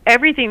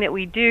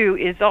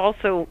 is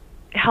also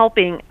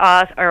helping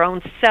us, our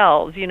own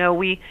selves.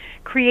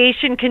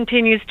 Creation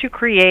continues to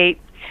create.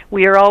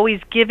 We are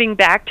always giving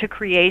back to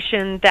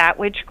creation that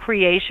which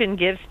creation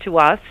gives to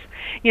us.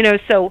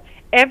 So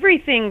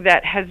everything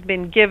that has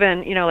been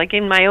given, like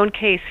in my own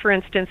case, for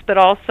instance, but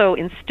also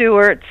in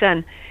Stuart's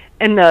and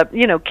the,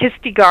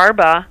 Kisti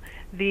Garba,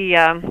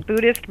 the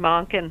Buddhist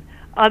monk, and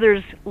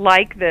others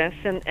like this,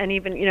 and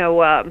even,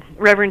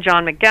 Reverend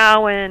John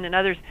McGowan and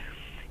others,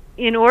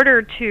 in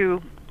order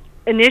to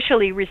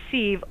initially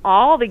receive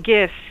all the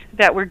gifts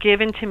that were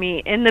given to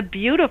me in the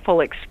beautiful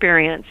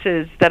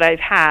experiences that I've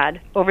had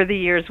over the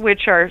years,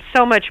 which are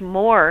so much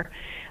more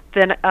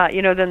than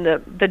than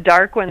the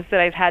dark ones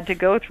that I've had to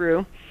go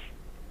through.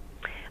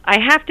 I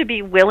have to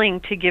be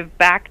willing to give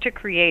back to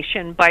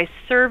creation by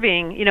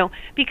serving,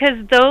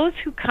 because those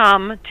who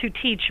come to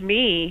teach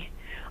me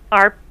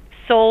are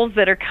souls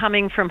that are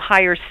coming from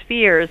higher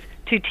spheres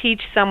to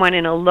teach someone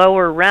in a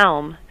lower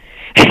realm.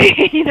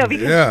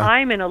 Because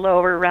I'm in a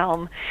lower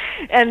realm,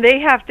 and they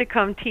have to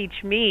come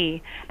teach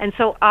me. And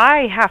so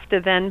I have to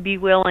then be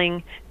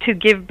willing to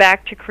give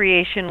back to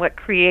creation what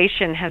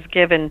creation has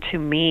given to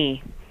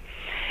me.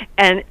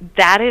 And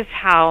that is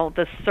how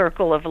the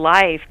circle of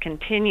life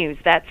continues,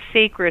 that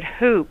sacred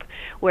hoop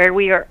where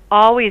we are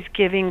always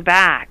giving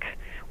back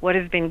what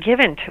has been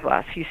given to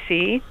us, you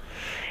see?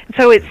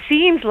 So it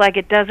seems like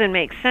it doesn't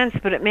make sense,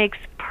 but it makes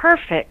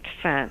perfect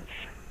sense,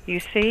 you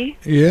see?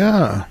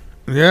 Yeah.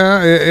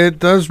 Yeah, it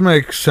does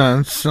make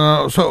sense.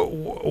 So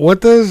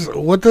what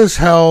does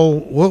hell,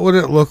 what would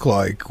it look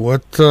like? A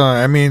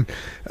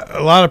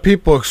lot of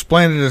people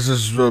explain it as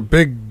this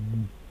big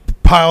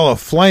pile of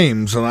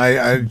flames, and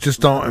I just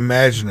don't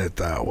imagine it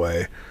that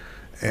way.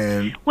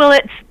 And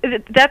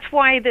that's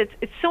why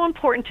it's so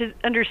important to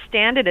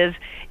understand it as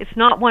it's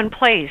not one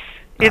place.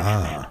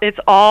 It's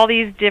all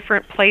these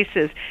different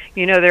places.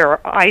 You know, there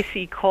are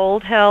icy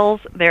cold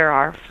hells, there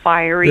are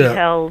fiery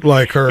hells,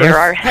 like Earth. There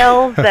are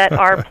hells that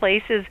are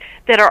places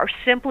that are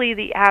simply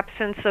the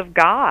absence of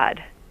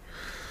God.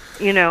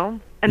 You know,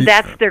 and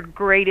that's their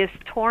greatest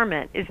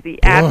torment, is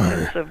the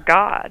absence of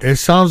God. It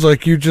sounds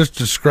like you just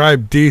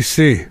described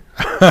DC.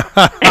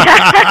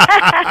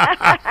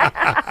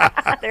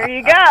 There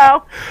you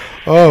go.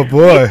 Oh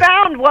boy, we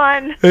found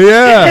one.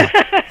 Yeah.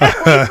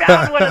 We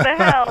found one of the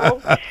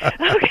hells.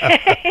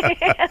 Okay.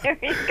 There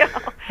you go.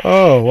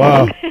 Oh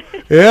wow.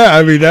 Yeah,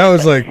 I mean that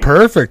was like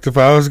perfect. If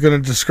I was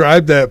going to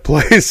describe that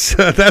place,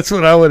 that's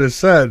what I would have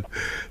said.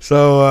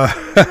 So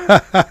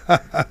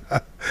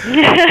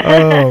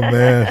oh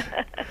man.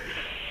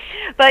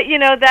 But you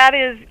know, that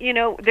is, you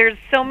know, there's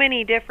so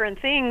many different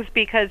things,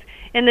 because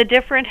in the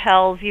different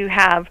hells you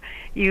have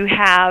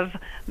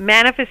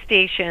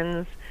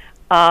manifestations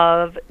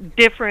of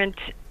different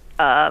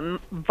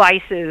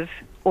vices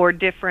or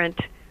different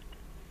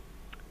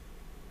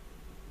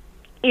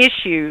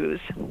issues,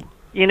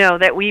 you know,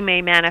 that we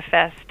may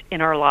manifest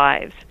in our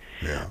lives.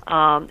 Yeah.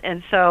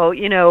 And so,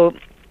 you know,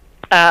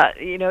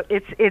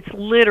 it's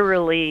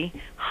literally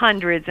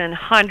hundreds and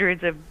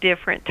hundreds of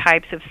different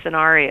types of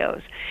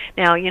scenarios.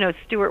 Now, you know,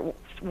 Stuart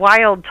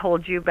Wilde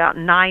told you about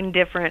 9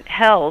 different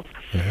hells.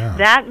 Yeah.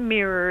 That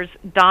mirrors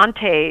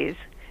Dante's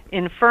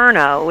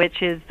Inferno,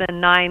 which is the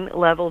 9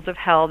 levels of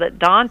hell that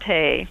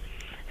Dante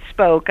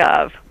spoke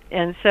of.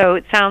 And so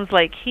it sounds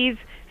like he's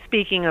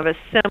speaking of a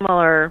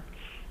similar,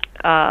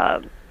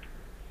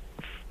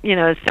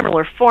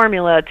 similar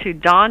formula to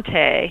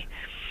Dante.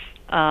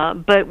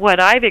 But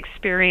what I've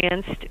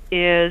experienced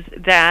is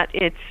that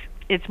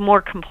it's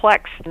more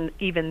complex than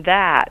even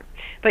that.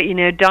 But you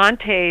know,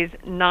 Dante's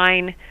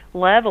 9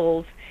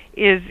 levels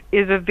is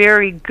a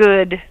very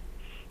good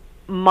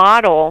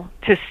model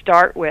to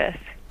start with,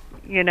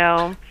 you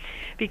know,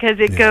 because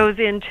it goes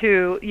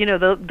into, you know,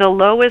 the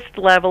lowest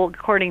level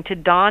according to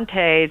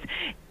Dante's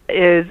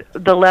is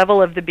the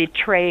level of the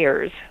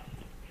betrayers.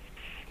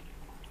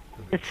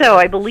 So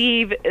I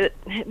believe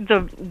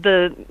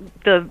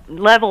the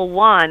level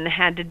 1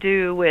 had to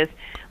do with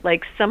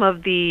like some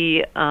of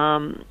the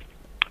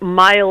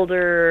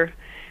milder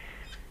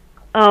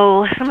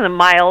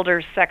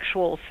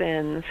sexual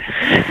sins.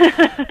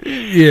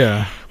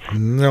 Yeah,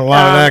 there's a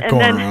lot of that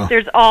going on. And then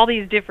there's all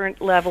these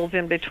different levels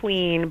in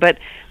between, but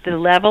the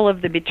level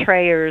of the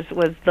betrayers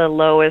was the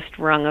lowest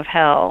rung of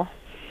hell.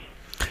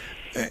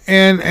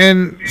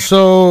 And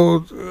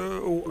so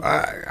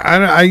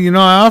I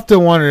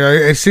often wonder.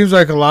 It seems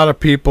like a lot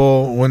of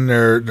people, when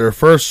their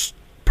first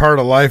part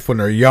of life, when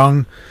they're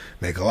young,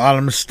 make a lot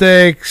of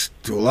mistakes,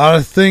 do a lot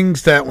of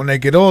things that when they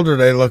get older,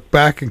 they look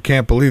back and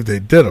can't believe they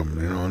did them.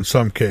 You know, in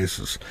some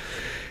cases.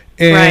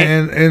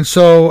 And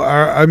so,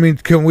 I mean,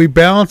 can we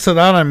balance it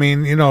out? I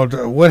mean, you know,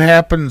 what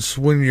happens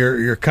when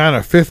you're kind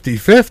of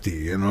 50-50?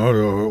 You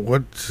know,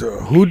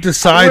 who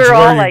decides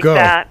where you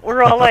go?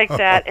 We're all like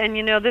that, and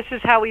you know, this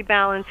is how we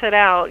balance it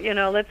out. You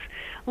know, let's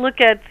look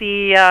at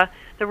the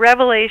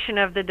revelation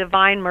of the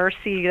divine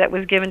mercy that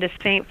was given to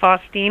Saint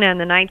Faustina in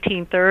the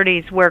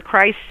 1930s, where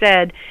Christ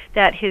said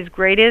that his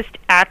greatest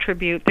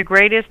attribute, the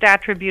greatest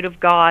attribute of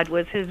God,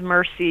 was his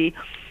mercy.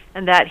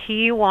 And that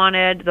he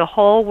wanted the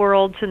whole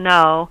world to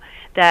know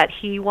that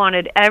he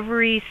wanted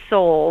every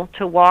soul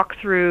to walk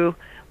through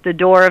the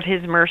door of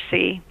his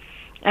mercy,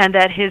 and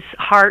that his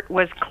heart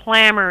was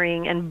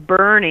clamoring and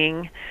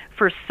burning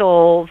for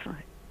souls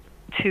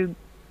to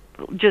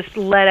just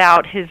let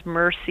out his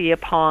mercy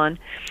upon.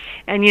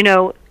 And you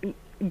know,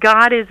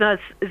 God is a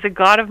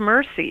God of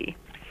mercy,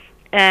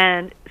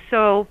 and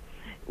so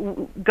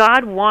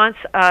God wants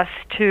us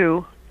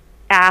to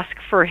ask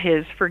for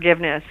his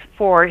forgiveness,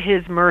 for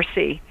his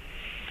mercy.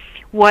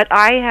 What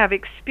I have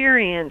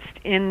experienced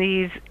in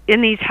these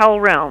hell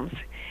realms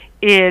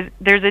is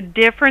there's a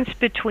difference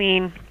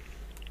between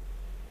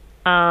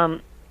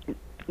the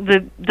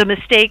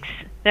mistakes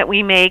that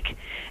we make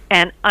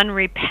and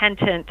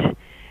unrepentant,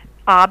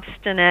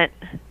 obstinate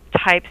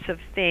types of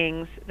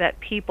things that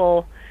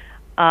people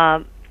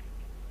do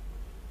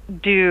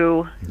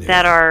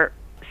that are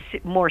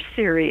more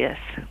serious.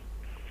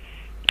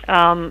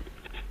 And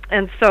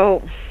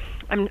so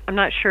I'm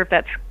not sure if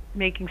that's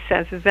making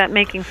sense. Is that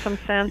making some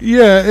sense?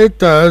 Yeah, it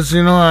does.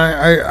 You know,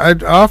 I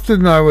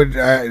often would,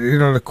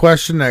 the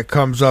question that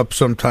comes up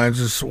sometimes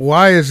is,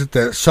 why is it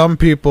that some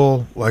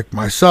people like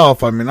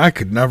myself, I mean, I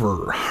could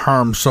never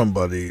harm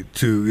somebody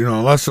to, you know,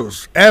 unless it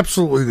was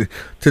absolutely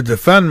to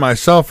defend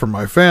myself or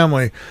my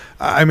family.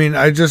 I mean,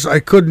 I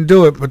couldn't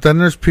do it. But then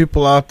there's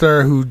people out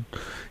there who,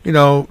 you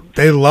know,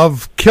 they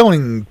love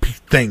killing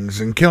things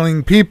and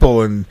killing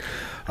people. And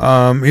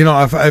you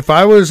know, if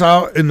I was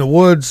out in the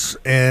woods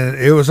and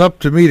it was up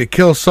to me to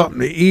kill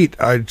something to eat,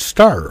 I'd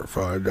starve.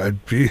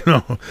 I'd be, you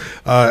know,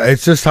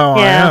 it's just how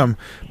I am.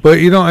 But,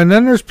 you know, and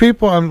then there's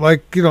people, I'm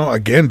like, you know,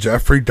 again,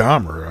 Jeffrey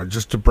Dahmer,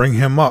 just to bring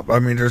him up. I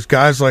mean, there's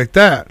guys like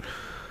that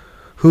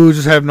who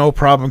just have no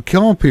problem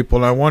killing people.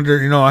 And I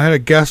wonder, you know, I had a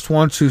guest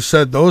once who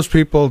said those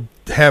people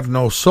have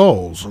no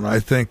souls. And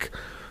I think,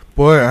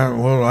 boy,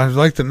 I'd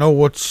like to know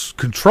what's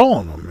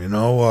controlling them. You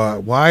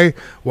know, why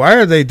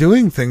are they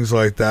doing things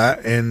like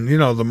that? And you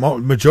know, the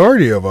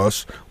majority of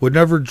us would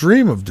never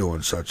dream of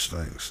doing such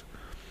things.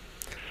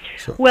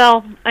 So.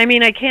 Well, I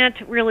mean, I can't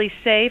really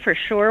say for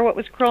sure what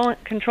was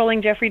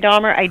controlling Jeffrey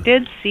Dahmer. I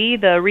did see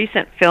the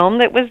recent film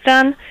that was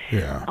done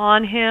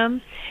on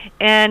him,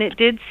 and it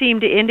did seem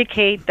to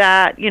indicate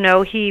that, you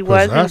know, he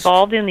was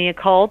involved in the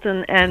occult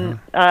and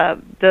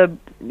the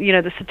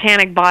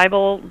Satanic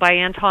Bible by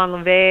Anton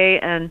LaVey,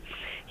 and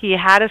he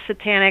had a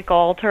satanic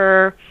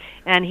altar,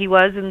 and he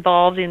was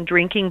involved in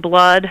drinking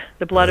blood,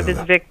 the blood of his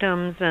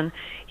victims, and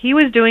he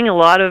was doing a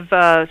lot of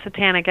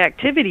satanic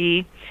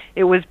activity.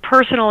 It was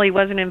personal. He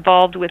wasn't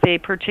involved with a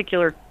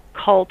particular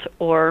cult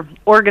or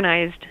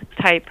organized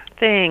type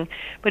thing,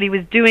 but he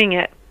was doing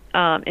it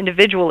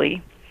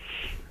individually.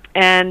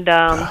 And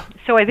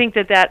so I think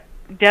that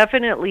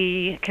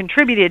definitely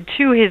contributed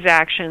to his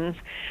actions,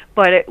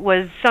 but it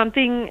was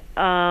something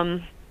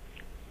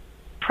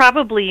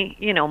probably,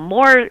 you know,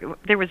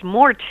 there was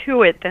more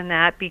to it than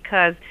that,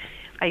 because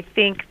I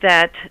think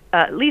that,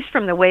 at least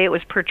from the way it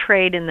was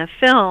portrayed in the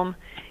film,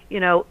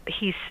 you know,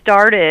 he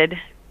started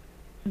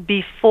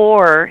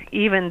before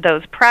even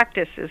those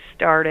practices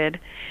started,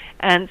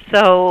 and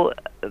so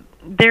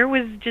there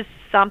was just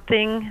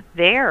something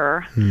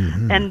there.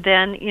 And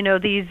then, you know,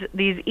 these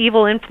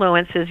evil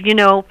influences, you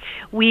know,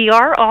 we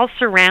are all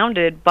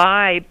surrounded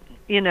by,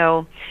 you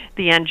know,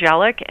 the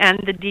angelic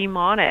and the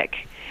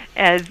demonic,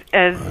 as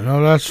I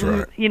know that's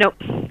right. You know,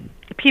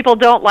 people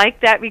don't like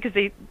that because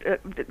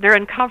they're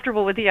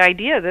uncomfortable with the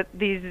idea that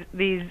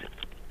these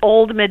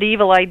old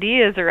medieval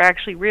ideas are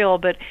actually real,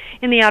 but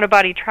in the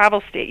out-of-body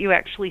travel state, you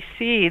actually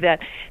see that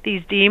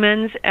these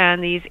demons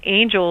and these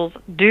angels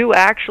do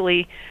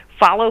actually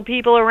follow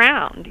people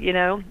around, you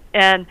know.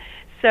 And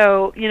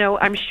so, you know,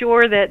 I'm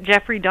sure that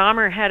Jeffrey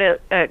Dahmer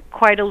had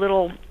quite a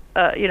little,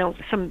 you know,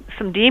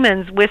 some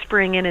demons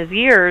whispering in his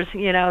ears,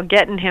 you know,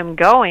 getting him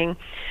going.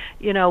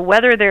 You know,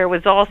 whether there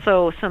was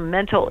also some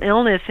mental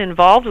illness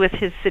involved with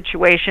his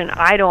situation,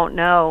 I don't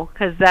know,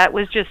 because that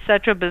was just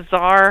such a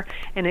bizarre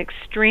and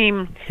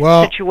extreme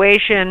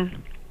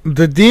situation.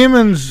 The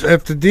demons,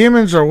 if the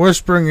demons are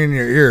whispering in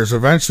your ears,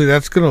 eventually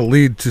that's going to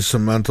lead to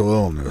some mental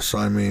illness.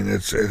 I mean,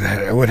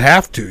 it would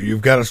have to.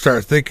 You've got to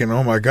start thinking,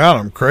 oh my God,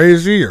 I'm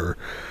crazy, or,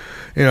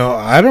 you know,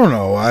 I don't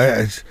know.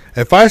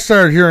 If I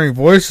started hearing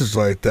voices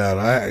like that,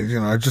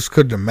 I just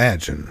couldn't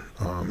imagine.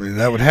 I mean,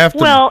 that would have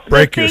to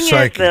break your psyche.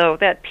 Well, the thing is, though,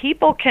 that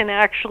people can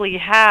actually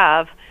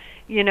have,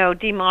 you know,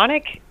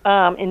 demonic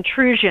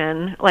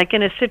intrusion, like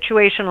in a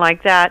situation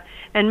like that,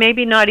 and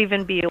maybe not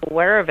even be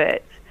aware of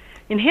it.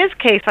 In his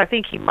case, I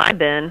think he might have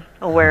been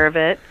aware of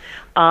it.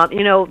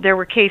 You know, there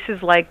were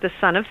cases like the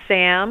son of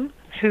Sam,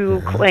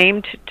 who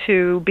claimed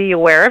to be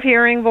aware of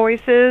hearing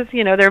voices.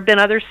 You know, there have been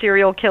other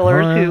serial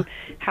killers who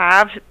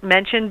have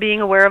mentioned being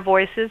aware of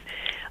voices.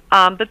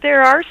 But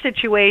there are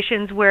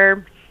situations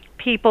where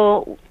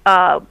people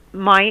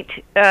might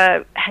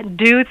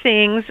do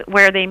things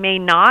where they may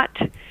not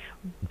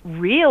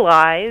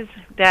realize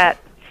that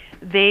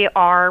they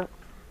are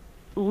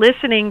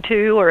listening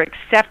to or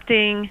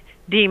accepting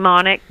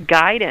demonic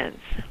guidance.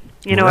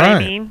 You know what I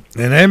mean?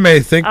 And they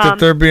may think that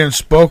they're being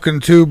spoken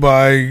to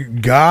by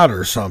God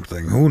or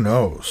something. Who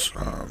knows?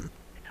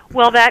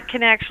 Well, that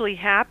can actually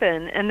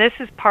happen, and this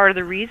is part of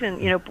the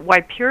reason, you know,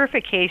 why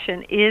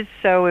purification is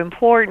so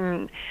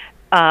important.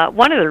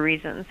 One of the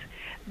reasons,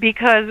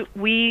 because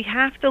we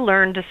have to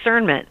learn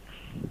discernment.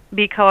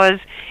 Because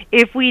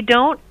if we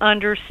don't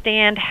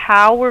understand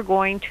how we're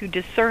going to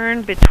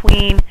discern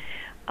between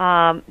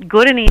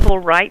good and evil,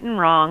 right and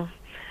wrong,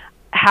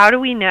 how do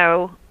we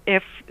know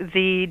if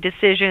the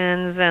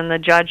decisions and the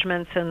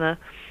judgments and the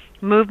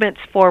movements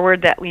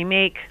forward that we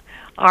make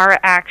are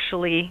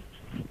actually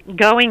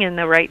going in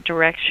the right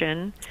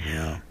direction?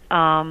 Yeah.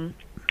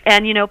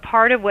 And, you know,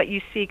 part of what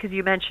you see, because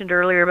you mentioned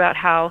earlier about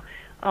how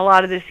a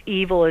lot of this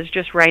evil is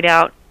just right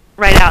out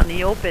in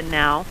the open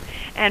now.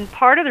 And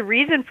part of the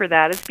reason for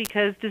that is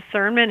because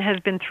discernment has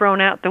been thrown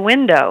out the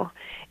window.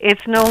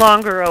 It's no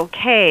longer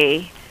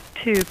okay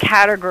to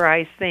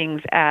categorize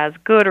things as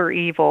good or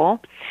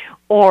evil,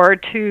 or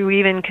to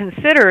even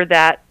consider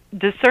that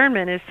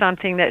discernment is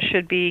something that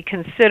should be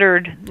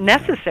considered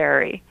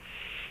necessary.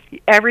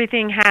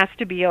 Everything has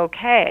to be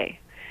okay.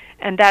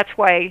 And that's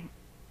why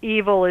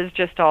evil is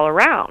just all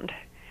around,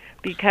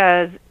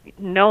 because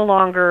no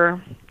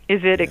longer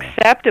is it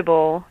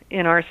acceptable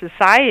in our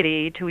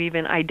society to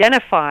even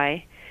identify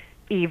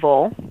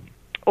evil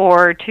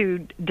or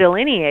to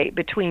delineate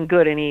between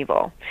good and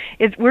evil.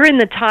 We're in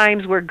the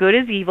times where good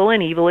is evil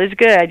and evil is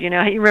good. You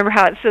know, you remember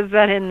how it says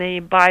that in the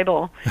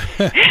Bible?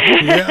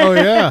 Yeah, oh,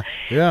 yeah,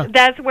 yeah.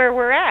 That's where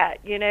we're at,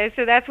 you know,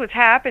 so that's what's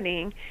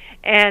happening.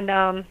 And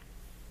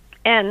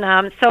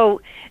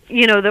so,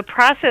 you know, the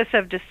process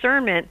of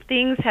discernment,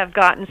 things have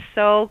gotten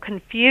so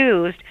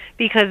confused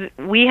because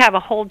we have a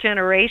whole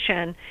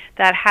generation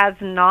that has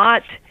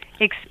not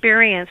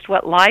experienced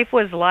what life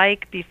was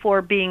like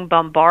before being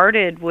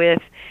bombarded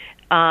with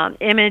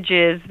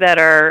images that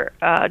are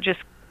just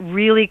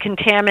really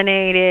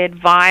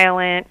contaminated,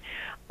 violent,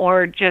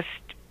 or just,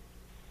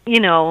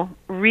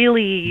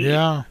 really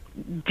Yeah.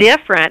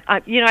 different.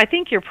 I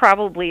think you're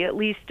probably at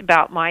least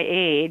about my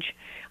age.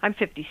 I'm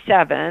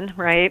 57,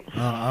 right?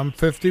 I'm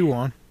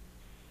 51.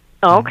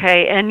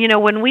 Okay, and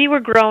when we were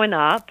growing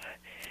up,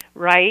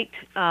 right,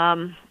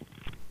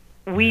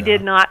 we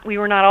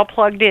were not all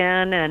plugged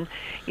in, and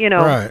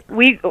Right.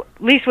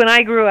 at least when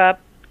I grew up,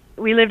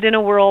 we lived in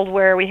a world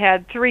where we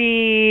had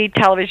 3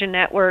 television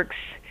networks.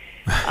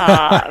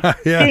 Yes.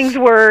 Things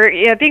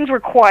were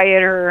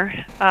quieter.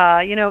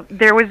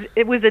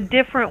 It was a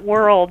different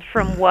world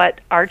from what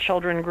our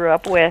children grew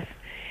up with.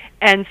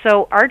 And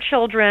so our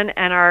children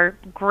and our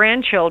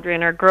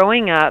grandchildren are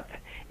growing up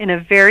in a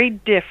very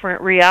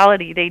different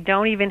reality. They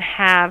don't even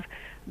have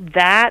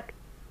that.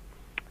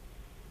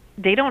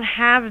 They don't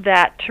have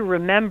that to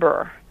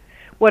remember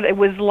what it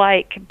was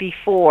like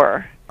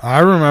before. I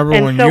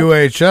remember when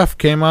UHF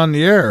came on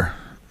the air.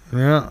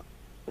 Yeah.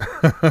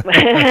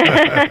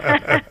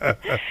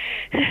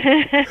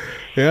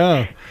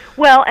 Yeah.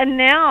 Well, and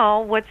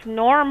now what's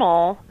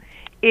normal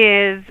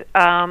is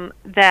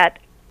that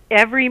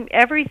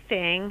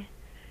everything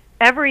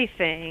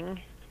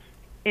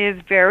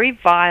is very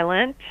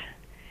violent.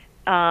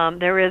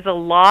 There is a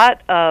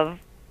lot of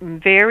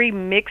very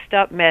mixed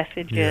up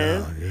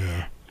messages.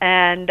 Yeah.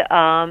 And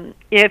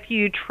if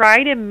you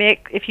try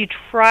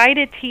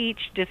to teach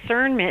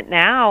discernment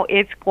now,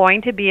 it's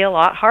going to be a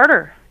lot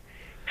harder.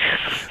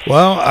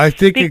 Well, I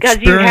think because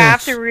you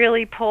have to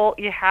really pull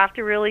them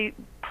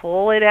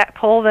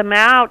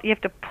out. You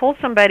have to pull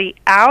somebody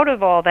out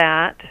of all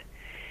that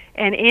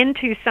and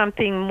into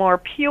something more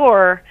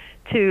pure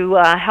to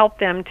help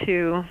them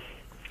to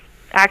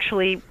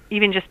actually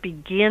even just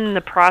begin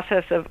the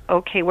process of,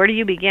 okay, where do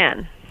you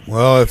begin?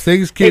 Well, if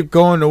things keep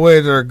going the way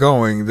they're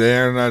going,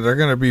 they're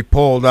going to be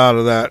pulled out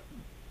of that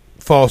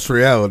false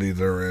reality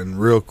they're in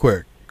real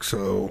quick.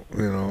 So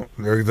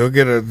they'll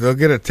get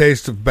a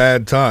taste of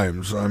bad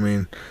times. I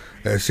mean,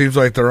 it seems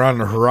like they're on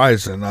the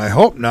horizon. I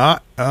hope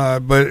not,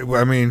 but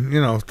I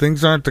mean,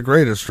 things aren't the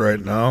greatest right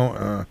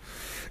now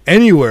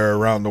anywhere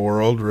around the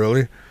world,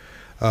 really.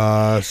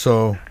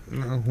 So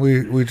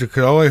we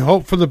could only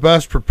hope for the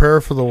best, prepare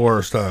for the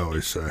worst. I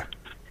always say.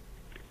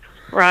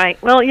 Right.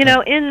 Well,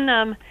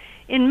 in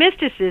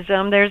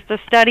mysticism, there's the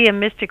study of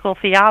mystical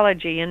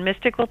theology, and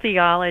mystical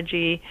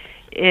theology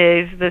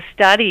is the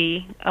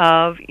study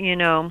of,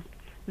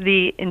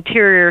 the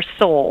interior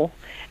soul.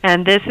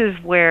 And this is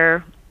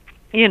where,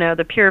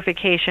 the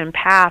purification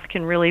path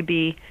can really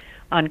be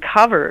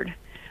uncovered.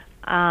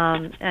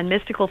 And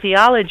mystical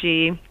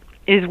theology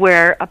is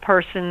where a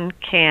person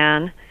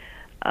can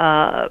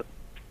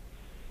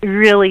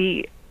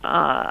really,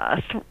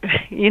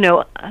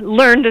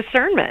 learn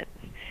discernment.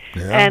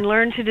 Yeah. And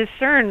learn to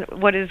discern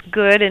what is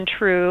good and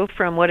true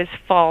from what is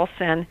false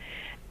and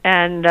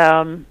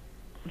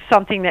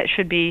something that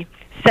should be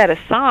set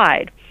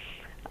aside.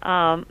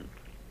 But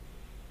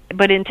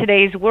in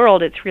today's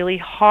world, it's really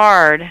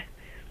hard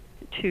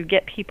to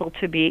get people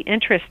to be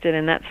interested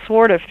in that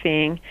sort of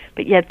thing,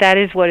 but yet that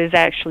is what is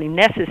actually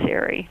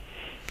necessary.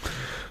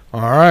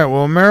 All right.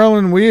 Well,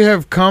 Marilynn, we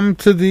have come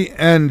to the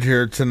end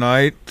here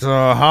tonight.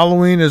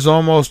 Halloween is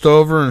almost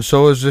over, and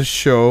so is this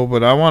show,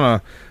 but I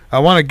want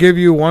to give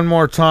you one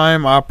more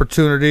time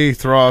opportunity,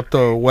 throw out the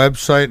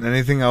website and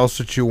anything else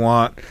that you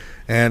want.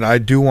 And I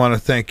do want to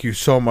thank you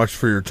so much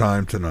for your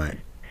time tonight.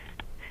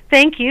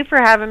 Thank you for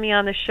having me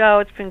on the show.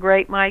 It's been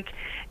great, Mike.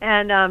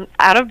 And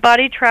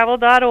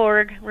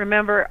outofbodytravel.org.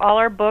 Remember, all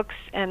our books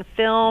and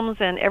films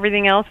and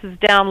everything else is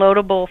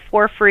downloadable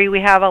for free.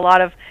 We have a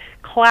lot of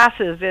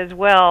classes as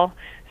well.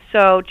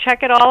 So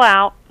check it all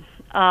out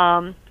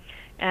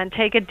and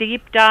take a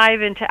deep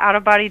dive into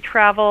out-of-body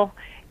travel.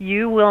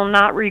 You will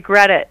not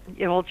regret it.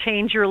 It will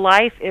change your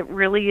life. It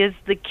really is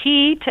the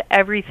key to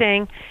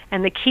everything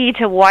and the key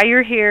to why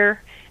you're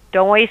here.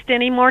 Don't waste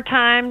any more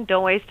time.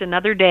 Don't waste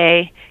another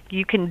day.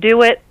 You can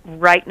do it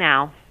right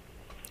now.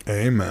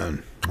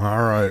 Amen.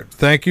 All right.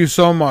 Thank you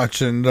so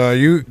much. And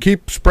you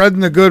keep spreading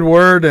the good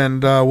word,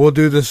 and we'll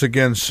do this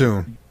again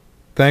soon.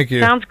 Thank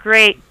you. Sounds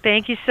great.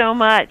 Thank you so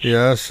much.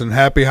 Yes, and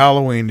happy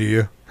Halloween to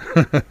you.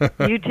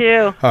 You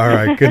too. All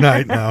right. Good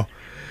night now.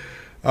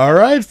 All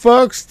right,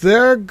 folks,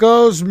 there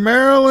goes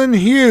Marilynn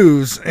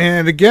Hughes.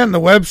 And again,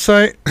 the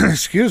website,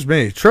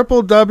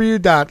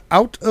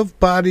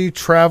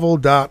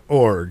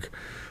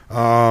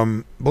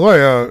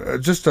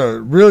 www.outofbodytravel.org. Just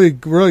a really,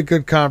 really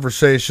good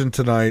conversation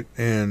tonight.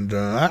 And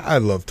I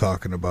love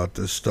talking about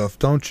this stuff,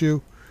 don't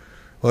you?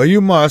 Well,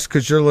 you must,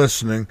 because you're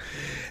listening.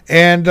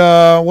 And,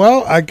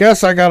 I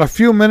guess I got a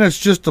few minutes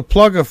just to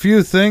plug a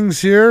few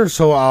things here,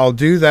 so I'll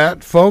do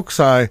that, folks.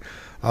 I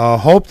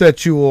hope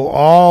that you will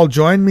all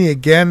join me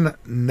again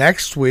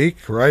next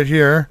week, right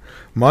here,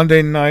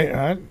 Monday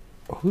night.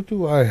 Who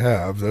do I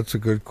have? That's a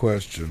good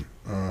question.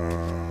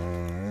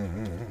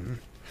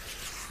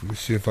 Let me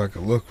see if I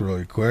can look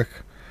really quick.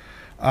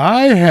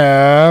 I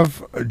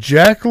have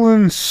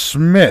Jacqueline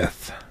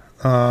Smith,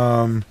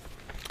 and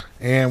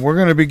we're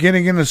going to be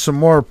getting into some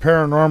more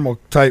paranormal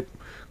type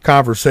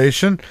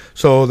conversation.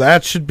 So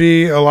that should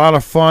be a lot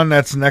of fun.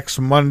 That's next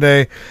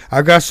Monday.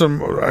 I got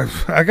some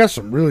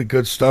really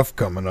good stuff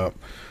coming up.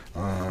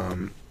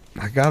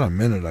 I got a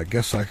minute. I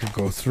guess I could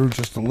go through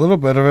just a little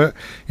bit of it.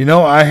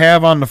 I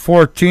have on the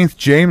 14th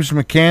James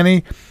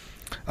McCanney.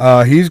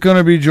 He's going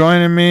to be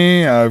joining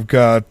me. I've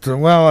got a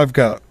lot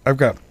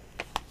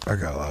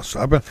of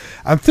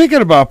stuff. I'm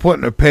thinking about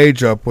putting a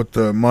page up with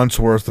the month's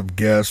worth of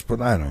guests,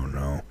 but I don't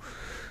know.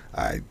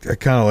 I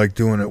kind of like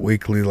doing it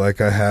weekly like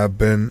I have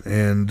been,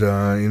 and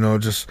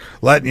just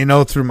letting you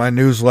know through my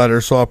newsletter,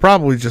 so I'll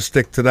probably just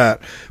stick to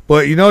that.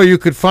 But you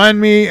could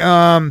find me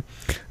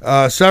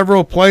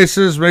several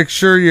places. Make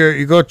sure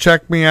you go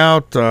check me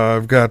out.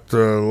 I've got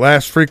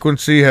Last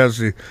Frequency has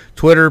the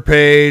Twitter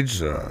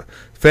page,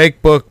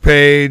 Facebook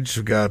page.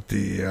 We've got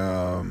the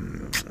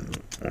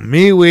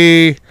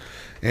MeWe,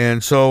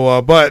 and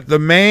so but the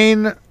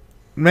main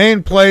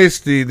place,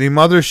 the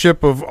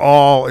mothership of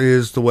all,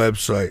 is the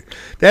website.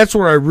 That's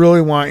where I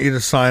really want you to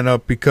sign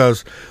up,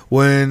 because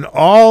when if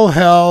all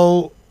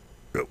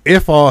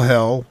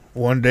hell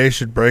one day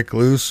should break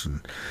loose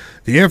and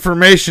the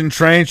information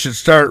train should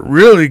start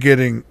really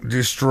getting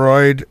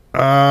destroyed,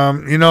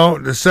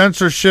 the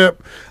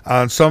censorship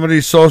on some of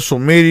these social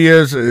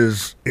medias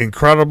is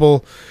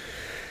incredible,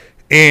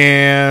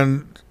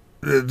 and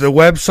the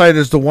website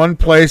is the one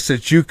place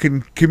that you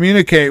can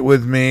communicate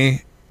with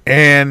me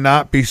and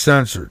not be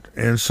censored.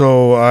 And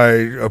so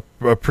I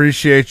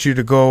appreciate you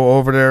to go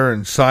over there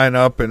and sign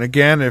up. And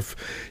again, if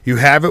you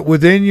have it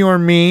within your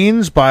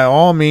means, by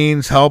all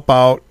means, help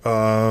out.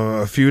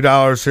 A few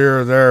dollars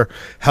here or there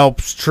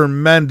helps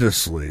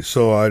tremendously.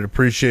 So I'd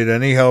appreciate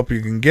any help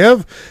you can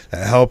give.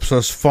 That helps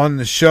us fund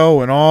the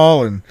show and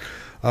all. And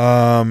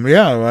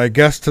I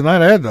guess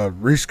tonight I had to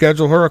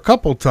reschedule her a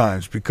couple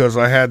times because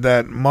I had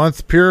that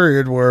month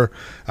period where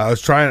I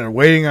was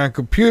waiting on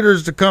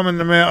computers to come in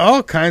the mail,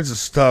 all kinds of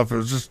stuff. It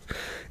was just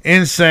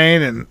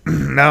insane, and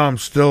now I'm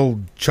still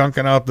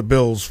chunking out the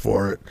bills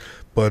for it,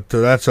 but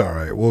that's all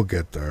right. We'll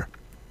get there.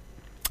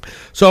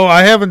 So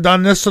I haven't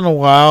done this in a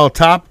while.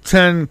 Top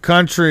 10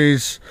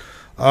 countries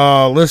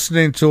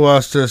listening to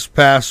us this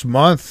past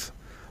month.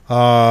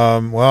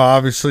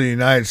 Obviously the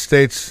United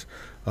States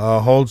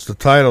holds the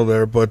title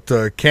there, but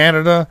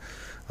Canada,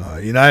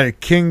 United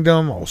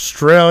Kingdom,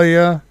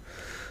 Australia,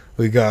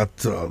 we got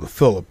the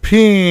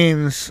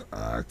Philippines,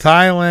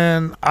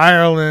 Thailand,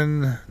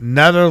 Ireland,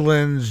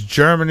 Netherlands,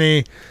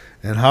 Germany,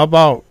 and how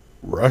about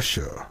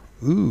Russia?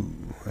 Ooh,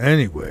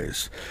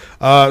 anyways.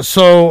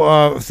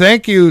 So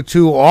thank you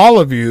to all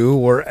of you,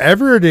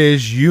 wherever it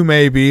is you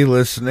may be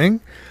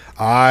listening.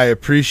 I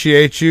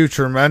appreciate you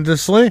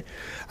tremendously.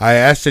 I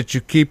ask that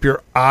you keep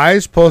your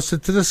eyes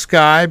posted to the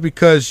sky,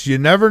 because you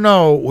never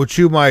know what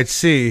you might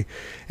see.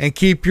 And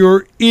keep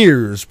your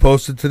ears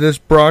posted to this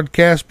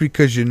broadcast,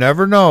 because you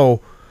never know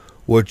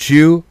what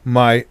you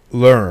might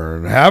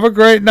learn. Have a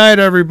great night,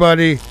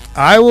 everybody.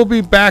 I will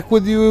be back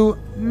with you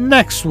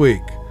next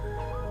week,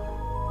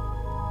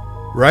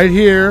 right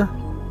here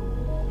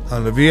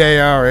on the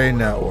VARA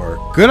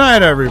Network. Good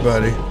night,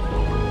 everybody.